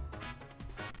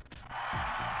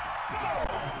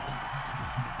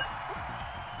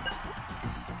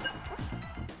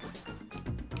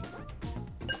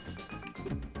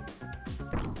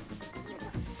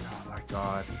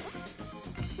 God.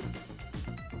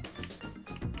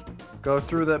 Go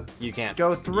through the... You can't.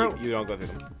 Go through... You don't go through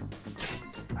them.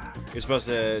 You're supposed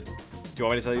to... Do you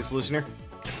want me to tell you the solution here?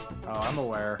 Oh, I'm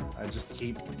aware. I just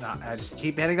keep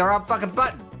hitting the wrong fucking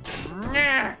button.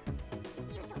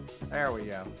 There we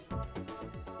go.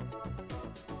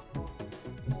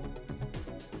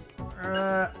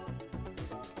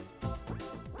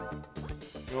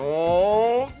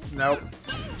 Oh! Nope.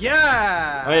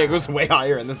 Yeah! Oh, yeah, it goes way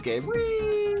higher in this game.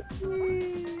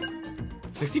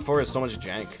 64 is so much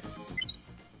jank.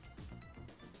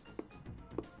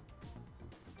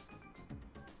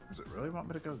 Does it really want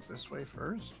me to go this way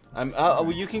first?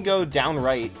 Well, you can go down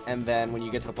right, and then when you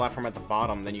get to the platform at the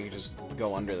bottom, then you can just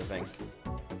go under the thing.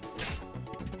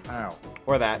 Ow.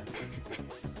 Or that.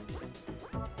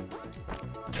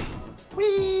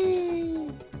 Whee!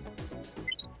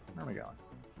 Where are we going?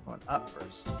 Going up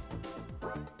first.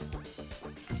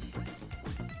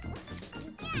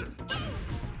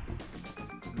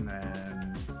 And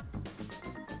then...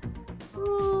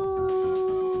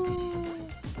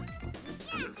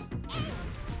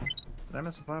 Did I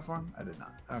miss a platform? I did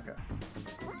not. Okay.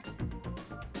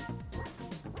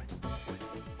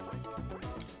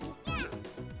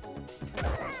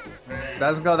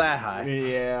 Doesn't go that high.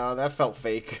 Yeah, that felt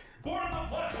fake.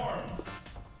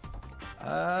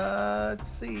 Let's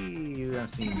see. We're gonna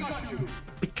see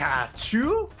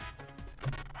Pikachu.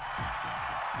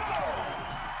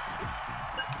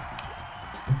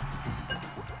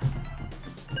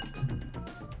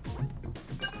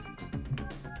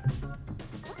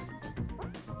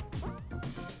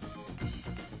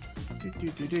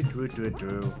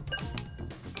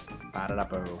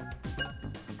 Ba-da-da-boo.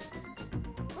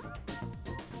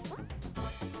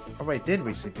 Oh wait, did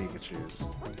we see Pikachu's?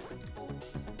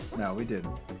 No, we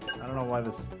didn't. I don't know why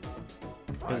this...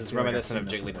 Because it's reminiscent of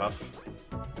Jigglypuff.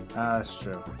 That's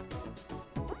true.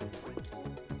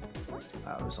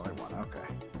 Oh, there's only one. Okay.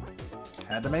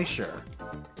 Had to make sure.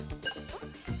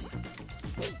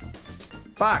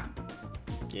 Fuck!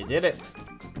 You did it.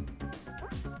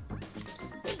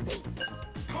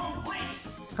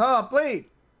 Complete!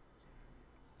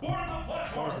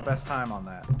 What was the best time on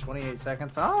that? 28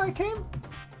 seconds? Oh, I came...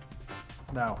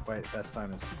 No, wait, best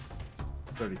time is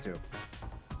 32.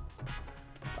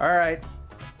 Alright.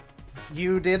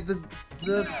 You did the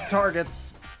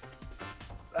targets.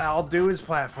 I'll do his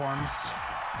platforms.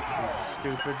 These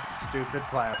stupid, stupid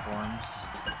platforms.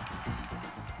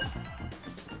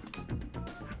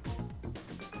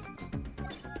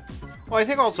 Well, I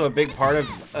think also a big part of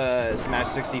Smash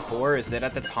 64 is that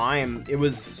at the time it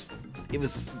was a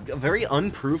very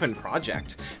unproven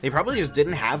project. They probably just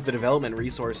didn't have the development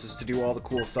resources to do all the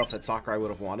cool stuff that Sakurai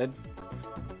would have wanted.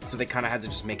 So they kind of had to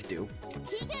just make do.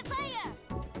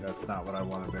 That's not what I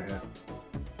wanted to hit.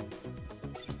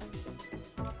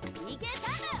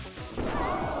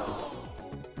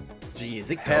 Geez,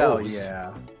 it goes. Hell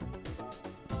yeah.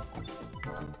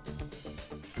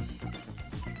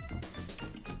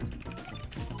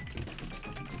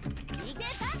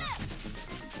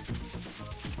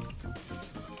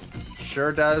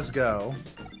 sure does go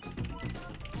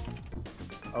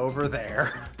over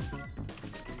there.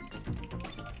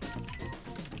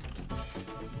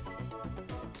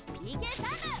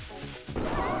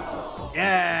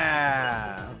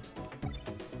 Yeah!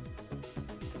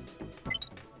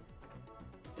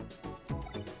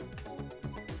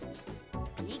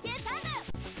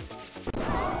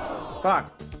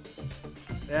 Fuck.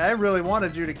 Yeah, I really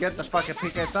wanted you to get the fucking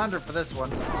PK Thunder for this one.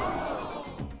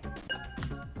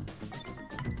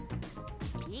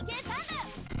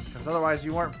 Because otherwise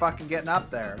you weren't fucking getting up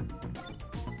there.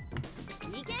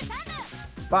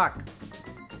 Fuck.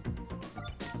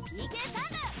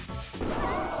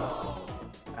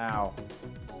 Ow.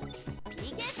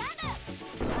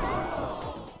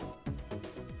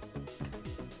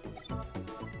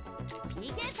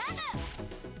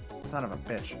 Son of a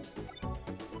bitch.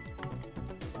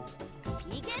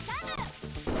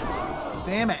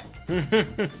 Damn it.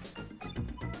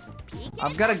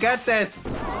 I'm gonna get this.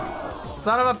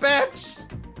 Son of a bitch.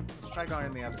 Let's try going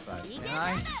on the other side. Can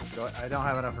I? I don't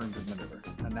have enough room to maneuver.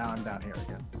 And now I'm down here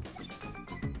again.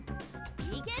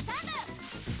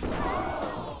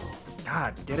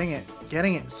 God, getting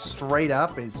it straight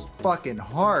up is fucking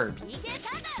hard.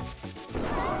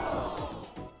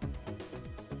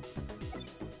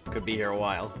 Could be here a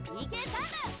while.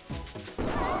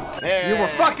 You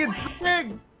were fucking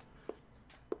big.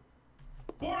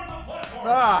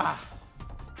 Ah.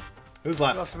 Who's What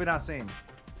left? else have we not seen?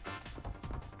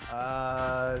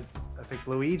 I think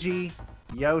Luigi,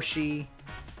 Yoshi.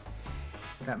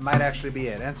 That might actually be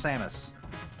it, and Samus.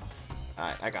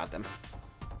 Alright, I got them.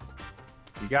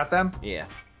 You got them? Yeah.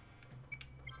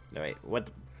 No wait, what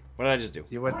did I just do?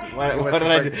 You went. What you went did to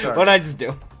I break do? the What did I just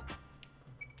do?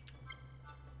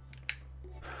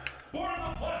 Board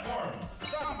the platform.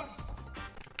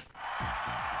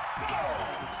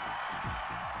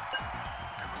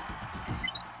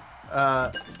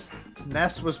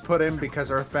 Ness was put in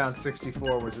because Earthbound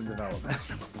 64 was in development.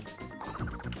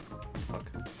 Fuck.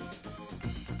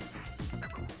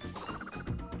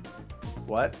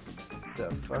 What the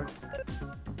fuck?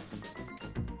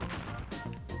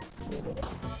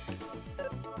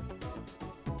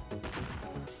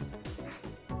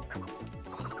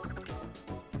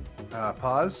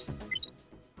 Pause.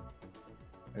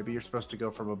 Maybe you're supposed to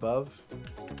go from above.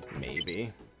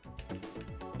 Maybe.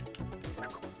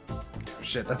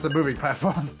 Shit, that's a moving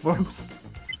platform. Whoops.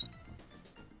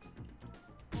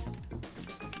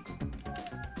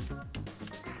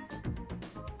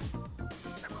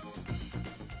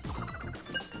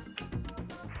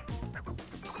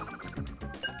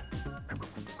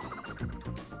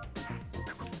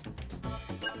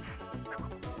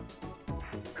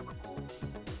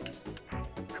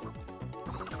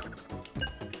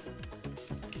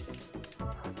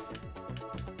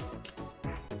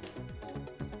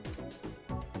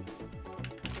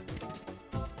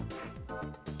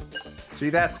 See,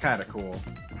 that's kind of cool.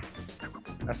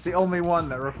 That's the only one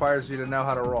that requires you to know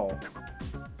how to roll.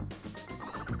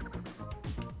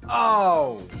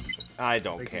 Oh! I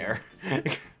don't care.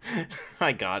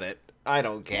 I got it. I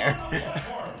don't care.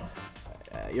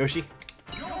 Yoshi?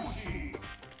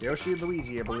 Yoshi and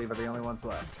Luigi, I believe, are the only ones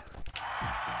left.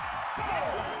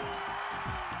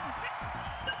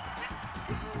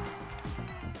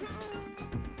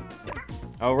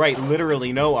 Oh, right.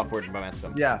 Literally no upward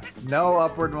momentum. Yeah, no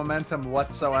upward momentum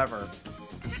whatsoever.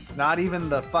 Not even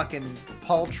the fucking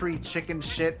paltry chicken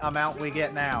shit amount we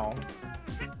get now.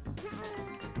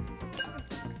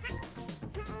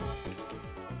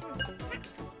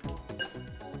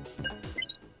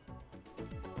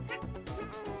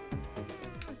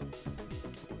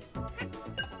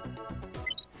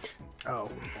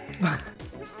 Oh.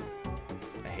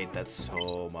 I hate that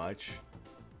so much.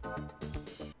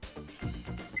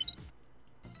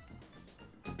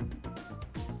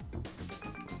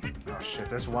 Shit,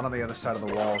 there's one on the other side of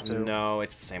the wall, too. No,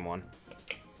 it's the same one.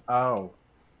 Oh.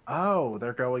 Oh,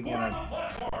 they're going in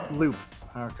a loop.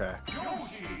 Okay.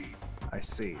 I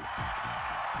see.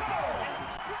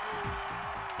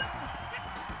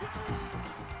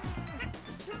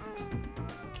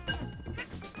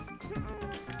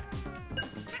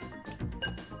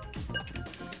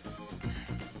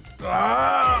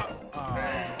 Ah! Oh.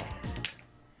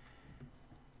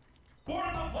 Board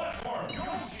the platform.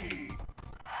 Yoshi.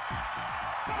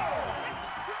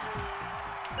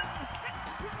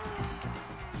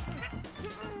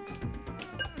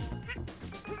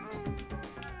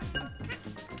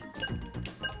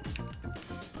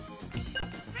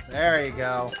 There you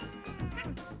go.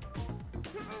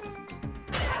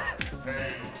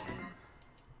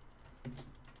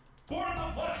 Board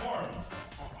the platform.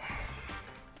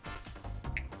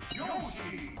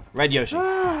 Yoshi. Red Yoshi.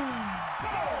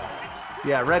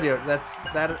 Yeah, Red Yoshi.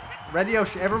 Red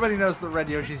Yoshi. Everybody knows that Red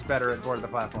Yoshi's better at board of the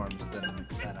platforms than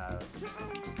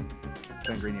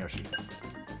Green Yoshi.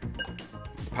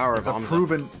 It's the power It's of a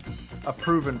Amza.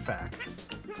 proven fact.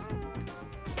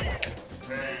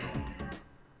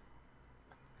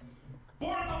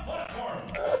 Board of the platform.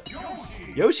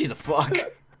 Yoshi. Yoshi's a fuck.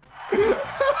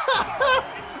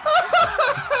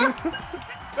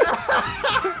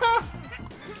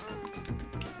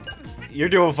 You're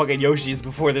doing fucking Yoshis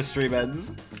before this stream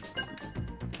ends.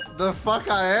 The fuck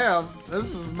I am. This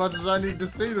is as much as I need to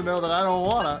see to know that I don't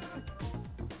wanna.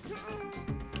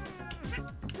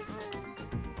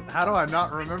 How do I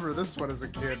not remember this one as a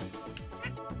kid?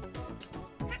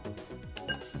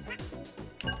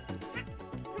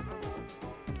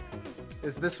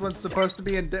 Is this one supposed to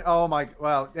be in? Oh my!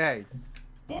 Well, hey,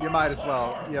 you might as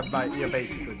well. You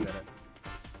basically did it.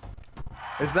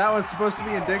 Is that one supposed to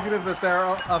be indicative that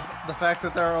of the fact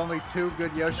that there are only 2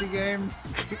 good Yoshi games?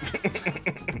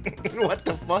 What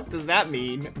the fuck does that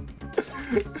mean?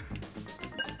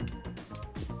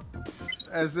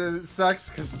 As it sucks,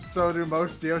 because so do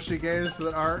most Yoshi games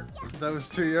that aren't those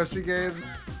 2 Yoshi games.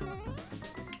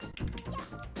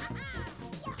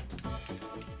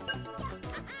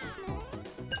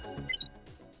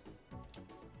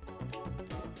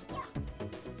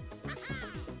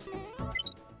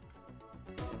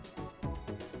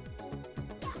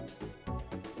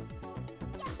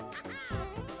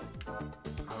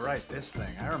 Alright, this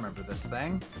thing. I remember this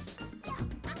thing.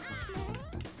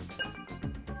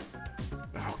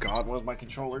 Oh god, what is my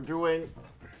controller doing?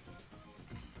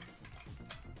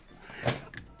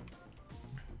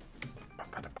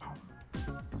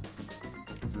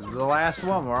 This is the last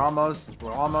one. We're almost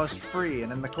free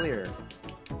and in the clear.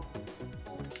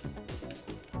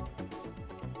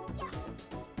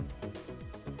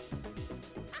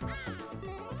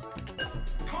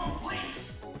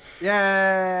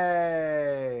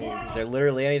 Yay! Is there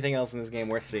literally anything else in this game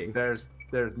worth seeing? There's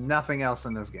nothing else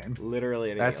in this game. Literally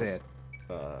anything That's else.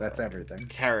 it. That's everything.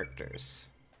 Characters.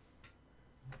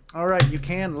 Alright, you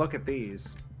can look at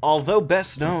these. Although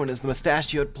best known as the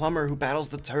mustachioed plumber who battles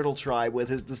the turtle tribe with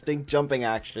his distinct jumping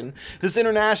action, this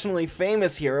internationally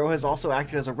famous hero has also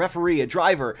acted as a referee, a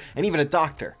driver, and even a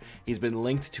doctor. He's been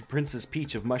linked to Princess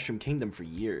Peach of Mushroom Kingdom for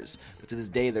years, but to this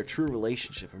day their true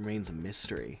relationship remains a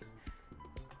mystery.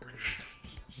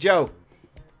 Joe.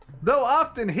 Though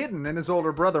often hidden in his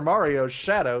older brother Mario's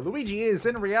shadow, Luigi is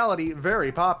in reality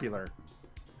very popular.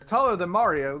 Taller than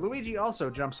Mario, Luigi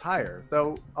also jumps higher,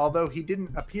 although he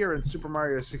didn't appear in Super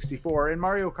Mario 64, in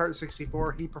Mario Kart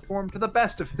 64 he performed to the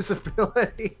best of his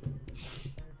ability.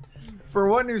 For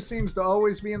one who seems to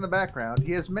always be in the background,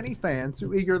 he has many fans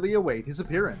who eagerly await his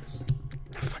appearance.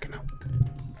 Fucking hell.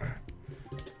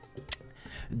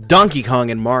 Donkey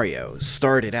Kong and Mario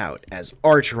started out as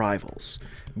arch rivals,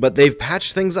 but they've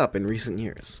patched things up in recent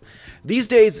years. These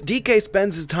days, DK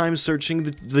spends his time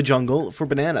searching the jungle for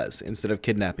bananas instead of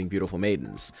kidnapping beautiful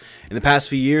maidens. In the past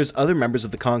few years, other members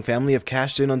of the Kong family have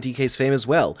cashed in on DK's fame as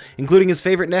well, including his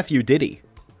favorite nephew, Diddy.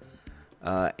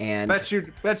 And bet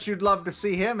you'd love to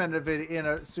see him in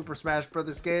a Super Smash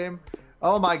Brothers game.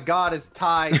 Oh my God, is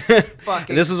Ty fucking?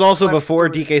 And this was also before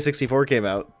DK64 came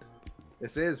out.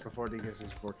 This is before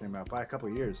DK64 came out by a couple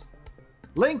years.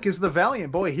 Link is the valiant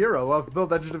boy hero of the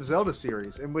Legend of Zelda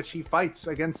series, in which he fights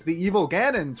against the evil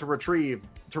Ganon to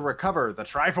recover the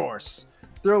Triforce.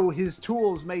 Though his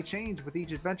tools may change with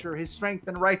each adventure, his strength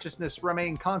and righteousness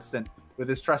remain constant. With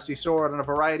his trusty sword and a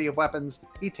variety of weapons,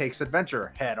 he takes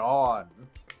adventure head on.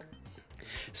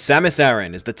 Samus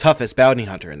Aran is the toughest bounty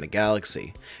hunter in the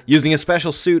galaxy. Using a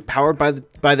special suit powered by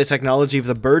the technology of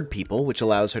the Bird People, which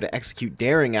allows her to execute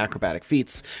daring acrobatic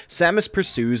feats, Samus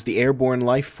pursues the airborne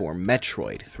life form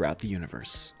Metroid throughout the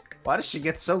universe. Why does she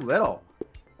get so little?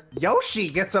 Yoshi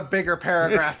gets a bigger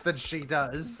paragraph than she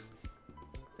does.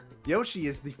 Yoshi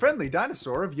is the friendly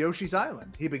dinosaur of Yoshi's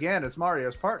Island. He began as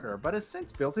Mario's partner, but has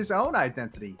since built his own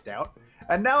identity,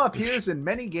 and now appears in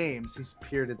many games. He's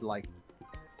appeared in like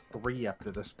 3 up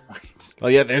to this point. Oh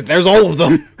yeah, there's all of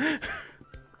them.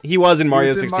 He was in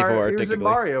Mario 64, he was in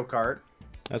Mario Kart.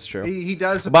 That's true. He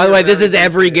does. By the way, this is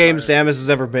every game Samus has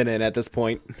ever been in at this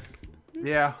point.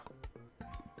 Yeah.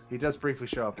 He does briefly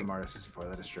show up in Mario 64,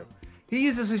 that is true. He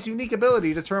uses his unique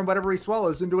ability to turn whatever he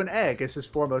swallows into an egg as his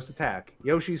foremost attack.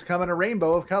 Yoshis come in a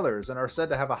rainbow of colors and are said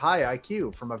to have a high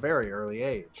IQ from a very early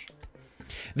age.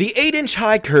 The 8-inch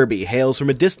high Kirby hails from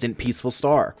a distant, peaceful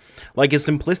star. Like his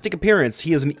simplistic appearance,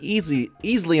 he is an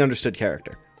easily understood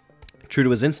character. True to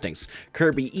his instincts,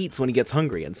 Kirby eats when he gets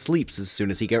hungry and sleeps as soon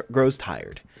as he grows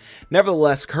tired.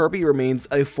 Nevertheless, Kirby remains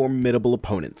a formidable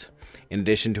opponent. In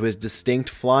addition to his distinct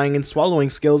flying and swallowing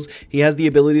skills, he has the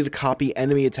ability to copy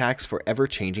enemy attacks for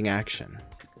ever-changing action.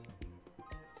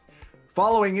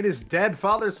 Following in his dead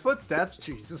father's footsteps,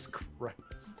 Jesus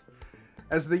Christ.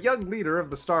 As the young leader of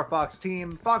the Star Fox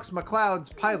team, Fox McCloud's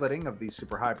piloting of the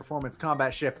super high-performance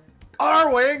combat ship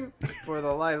R-Wing for the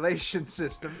Lilation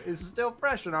system is still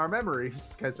fresh in our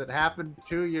memories, because it happened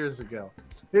 2 years ago.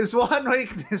 His one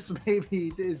weakness may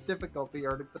be his difficulty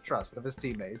earning the trust of his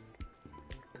teammates.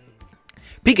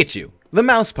 Pikachu, the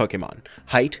mouse Pokemon.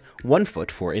 Height, 1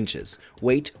 foot 4 inches.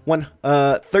 Weight,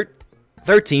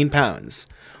 13 pounds.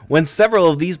 When several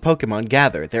of these Pokemon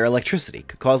gather, their electricity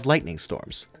could cause lightning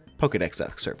storms. Pokedex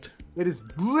excerpt. It is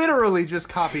literally just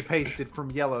copy-pasted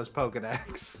from Yellow's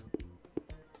Pokedex.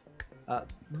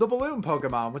 The balloon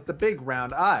Pokemon with the big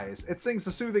round eyes. It sings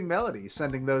a soothing melody,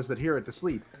 sending those that hear it to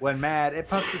sleep. When mad, it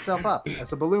puffs itself up.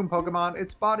 As a balloon Pokemon,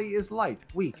 its body is light,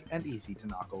 weak, and easy to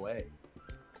knock away.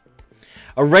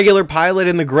 A regular pilot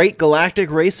in the Great Galactic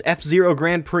Race F-Zero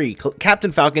Grand Prix,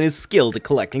 Captain Falcon is skilled at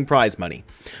collecting prize money.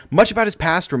 Much about his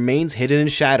past remains hidden in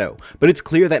shadow, but it's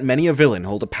clear that many a villain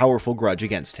hold a powerful grudge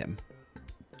against him.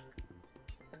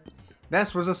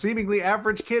 Ness was a seemingly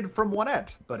average kid from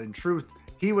Onett, but in truth,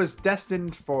 he was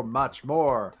destined for much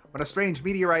more. When a strange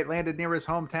meteorite landed near his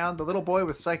hometown, the little boy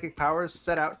with psychic powers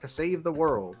set out to save the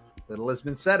world. Little has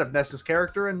been said of Ness's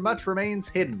character, and much remains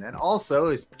hidden, and also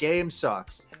his game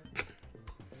sucks.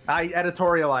 I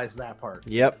editorialized that part.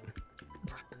 Yep.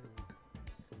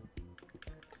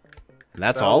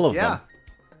 That's all of them.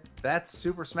 That's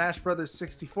Super Smash Bros.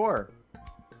 64.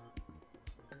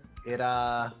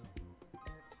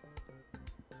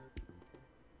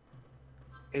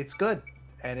 It's good.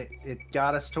 And it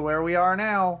got us to where we are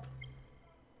now.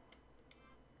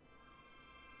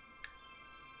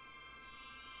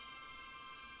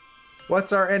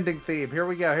 What's our ending theme? Here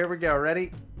we go. Here we go.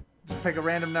 Ready? Just pick a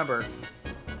random number.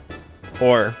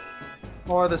 Or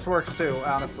this works too,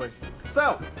 honestly.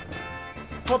 So,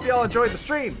 hope you all enjoyed the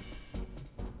stream.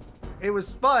 It was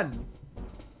fun.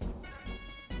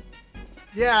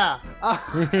 Yeah.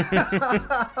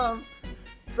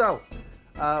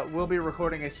 We'll be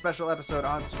recording a special episode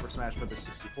on Super Smash Bros.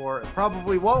 64. It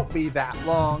probably won't be that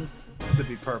long, to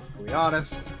be perfectly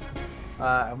honest.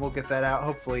 And we'll get that out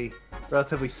hopefully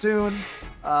relatively soon.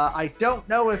 I don't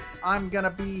know if I'm going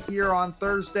to be here on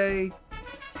Thursday.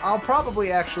 I'll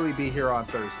probably actually be here on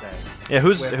Thursday. Yeah,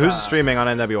 who's streaming on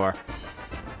NWR?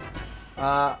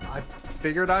 I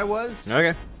figured I was.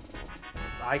 Okay.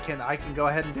 I can go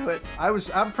ahead and do it.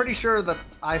 I'm pretty sure that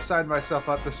I signed myself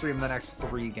up to stream the next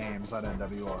 3 games on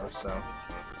NWR. So.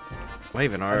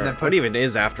 What even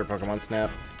is after Pokemon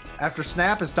Snap? After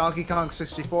Snap is Donkey Kong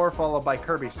 64, followed by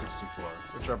Kirby 64,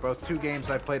 which are both 2 games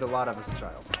I played a lot of as a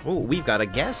child. Oh, we've got a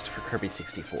guest for Kirby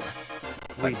 64.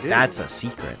 We do. That's a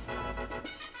secret.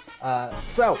 On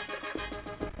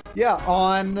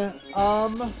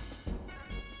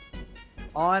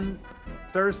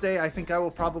Thursday, I think I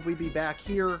will probably be back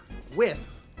here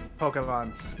with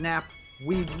Pokemon Snap.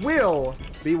 We will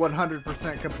be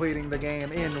 100% completing the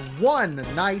game in 1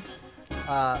 night.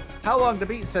 How long to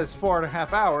beat says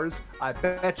 4.5 hours. I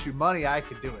bet you money I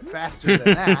could do it faster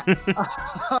than that.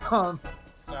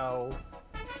 So,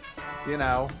 you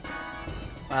know.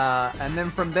 And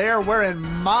then from there, we're in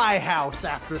my house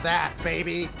after that,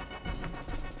 baby.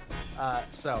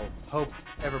 So, hope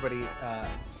everybody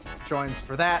joins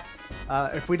for that.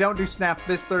 If we don't do Snap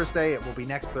this Thursday, it will be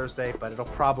next Thursday, but it'll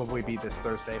probably be this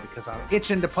Thursday because I'm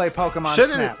itching to play Pokemon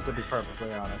Snap, to be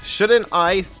perfectly honest. Shouldn't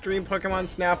I stream Pokemon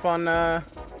Snap on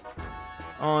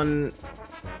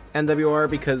NWR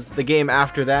because the game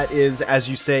after that is, as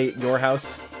you say, your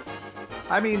house?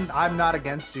 I mean, I'm not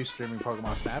against you streaming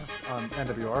Pokemon Snap on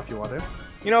NWR if you want to.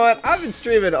 You know what? I've been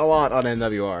streaming a lot on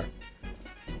NWR.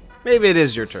 Maybe it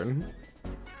is your turn.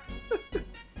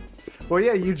 Well,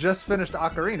 yeah, you just finished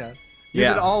Ocarina. You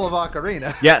did all of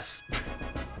Ocarina. Yes.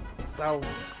 So,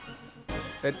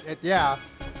 yeah.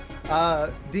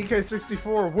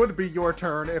 DK64 would be your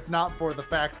turn if not for the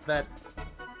fact that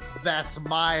that's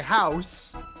my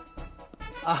house.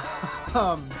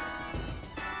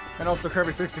 And also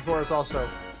Kirby 64 is also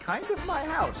kind of my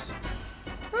house.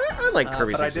 I like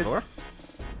Kirby 64.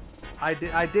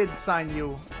 I did sign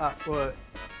you up, but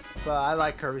I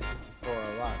like Kirby 64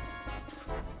 a lot.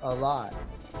 A lot.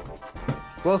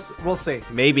 We'll see.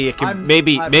 Maybe it can.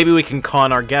 Maybe we can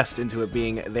con our guest into it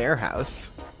being their house.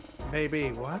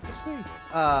 Maybe we'll have to see.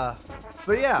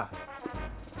 But yeah,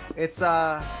 it's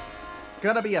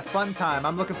gonna be a fun time.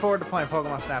 I'm looking forward to playing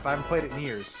Pokemon Snap. I haven't played it in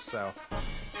years, so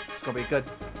it's gonna be a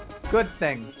good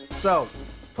thing. So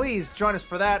please join us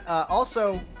for that.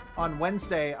 Also on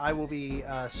Wednesday, I will be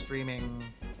streaming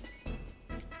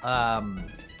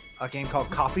a game called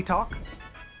Coffee Talk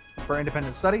for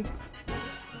independent study.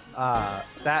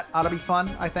 That ought to be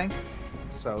fun, I think.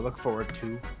 So look forward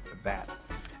to that.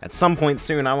 At some point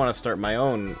soon, I want to start my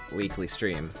own weekly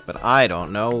stream, but I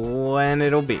don't know when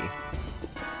it'll be.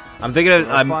 I'm thinking of.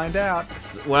 We'll find out.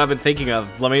 What I've been thinking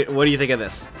of. What do you think of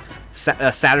this?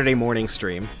 A Saturday morning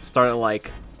stream. Start at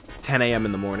like 10 a.m.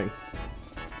 in the morning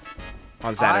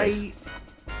on Saturdays.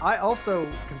 I also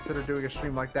consider doing a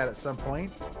stream like that at some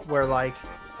point, where like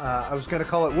I was gonna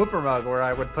call it Whooper Mug, where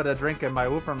I would put a drink in my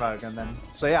Whooper Mug, and then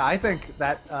so yeah, I think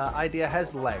that idea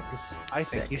has legs. I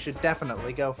Sick. think you should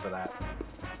definitely go for that.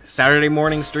 Saturday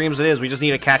morning streams it is. We just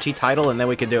need a catchy title and then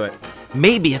we can do it.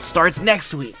 Maybe it starts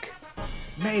next week.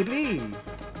 Maybe.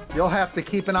 You'll have to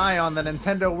keep an eye on the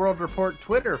Nintendo World Report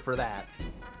Twitter for that.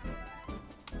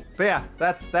 But yeah,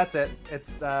 that's it.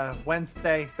 It's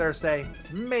Wednesday, Thursday,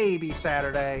 maybe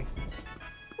Saturday.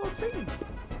 We'll see.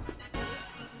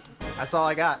 That's all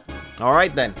I got. All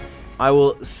right then. I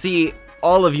will see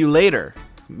all of you later.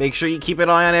 Make sure you keep an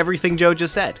eye on everything Joe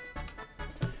just said.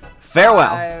 Farewell.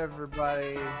 Bye,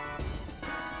 everybody.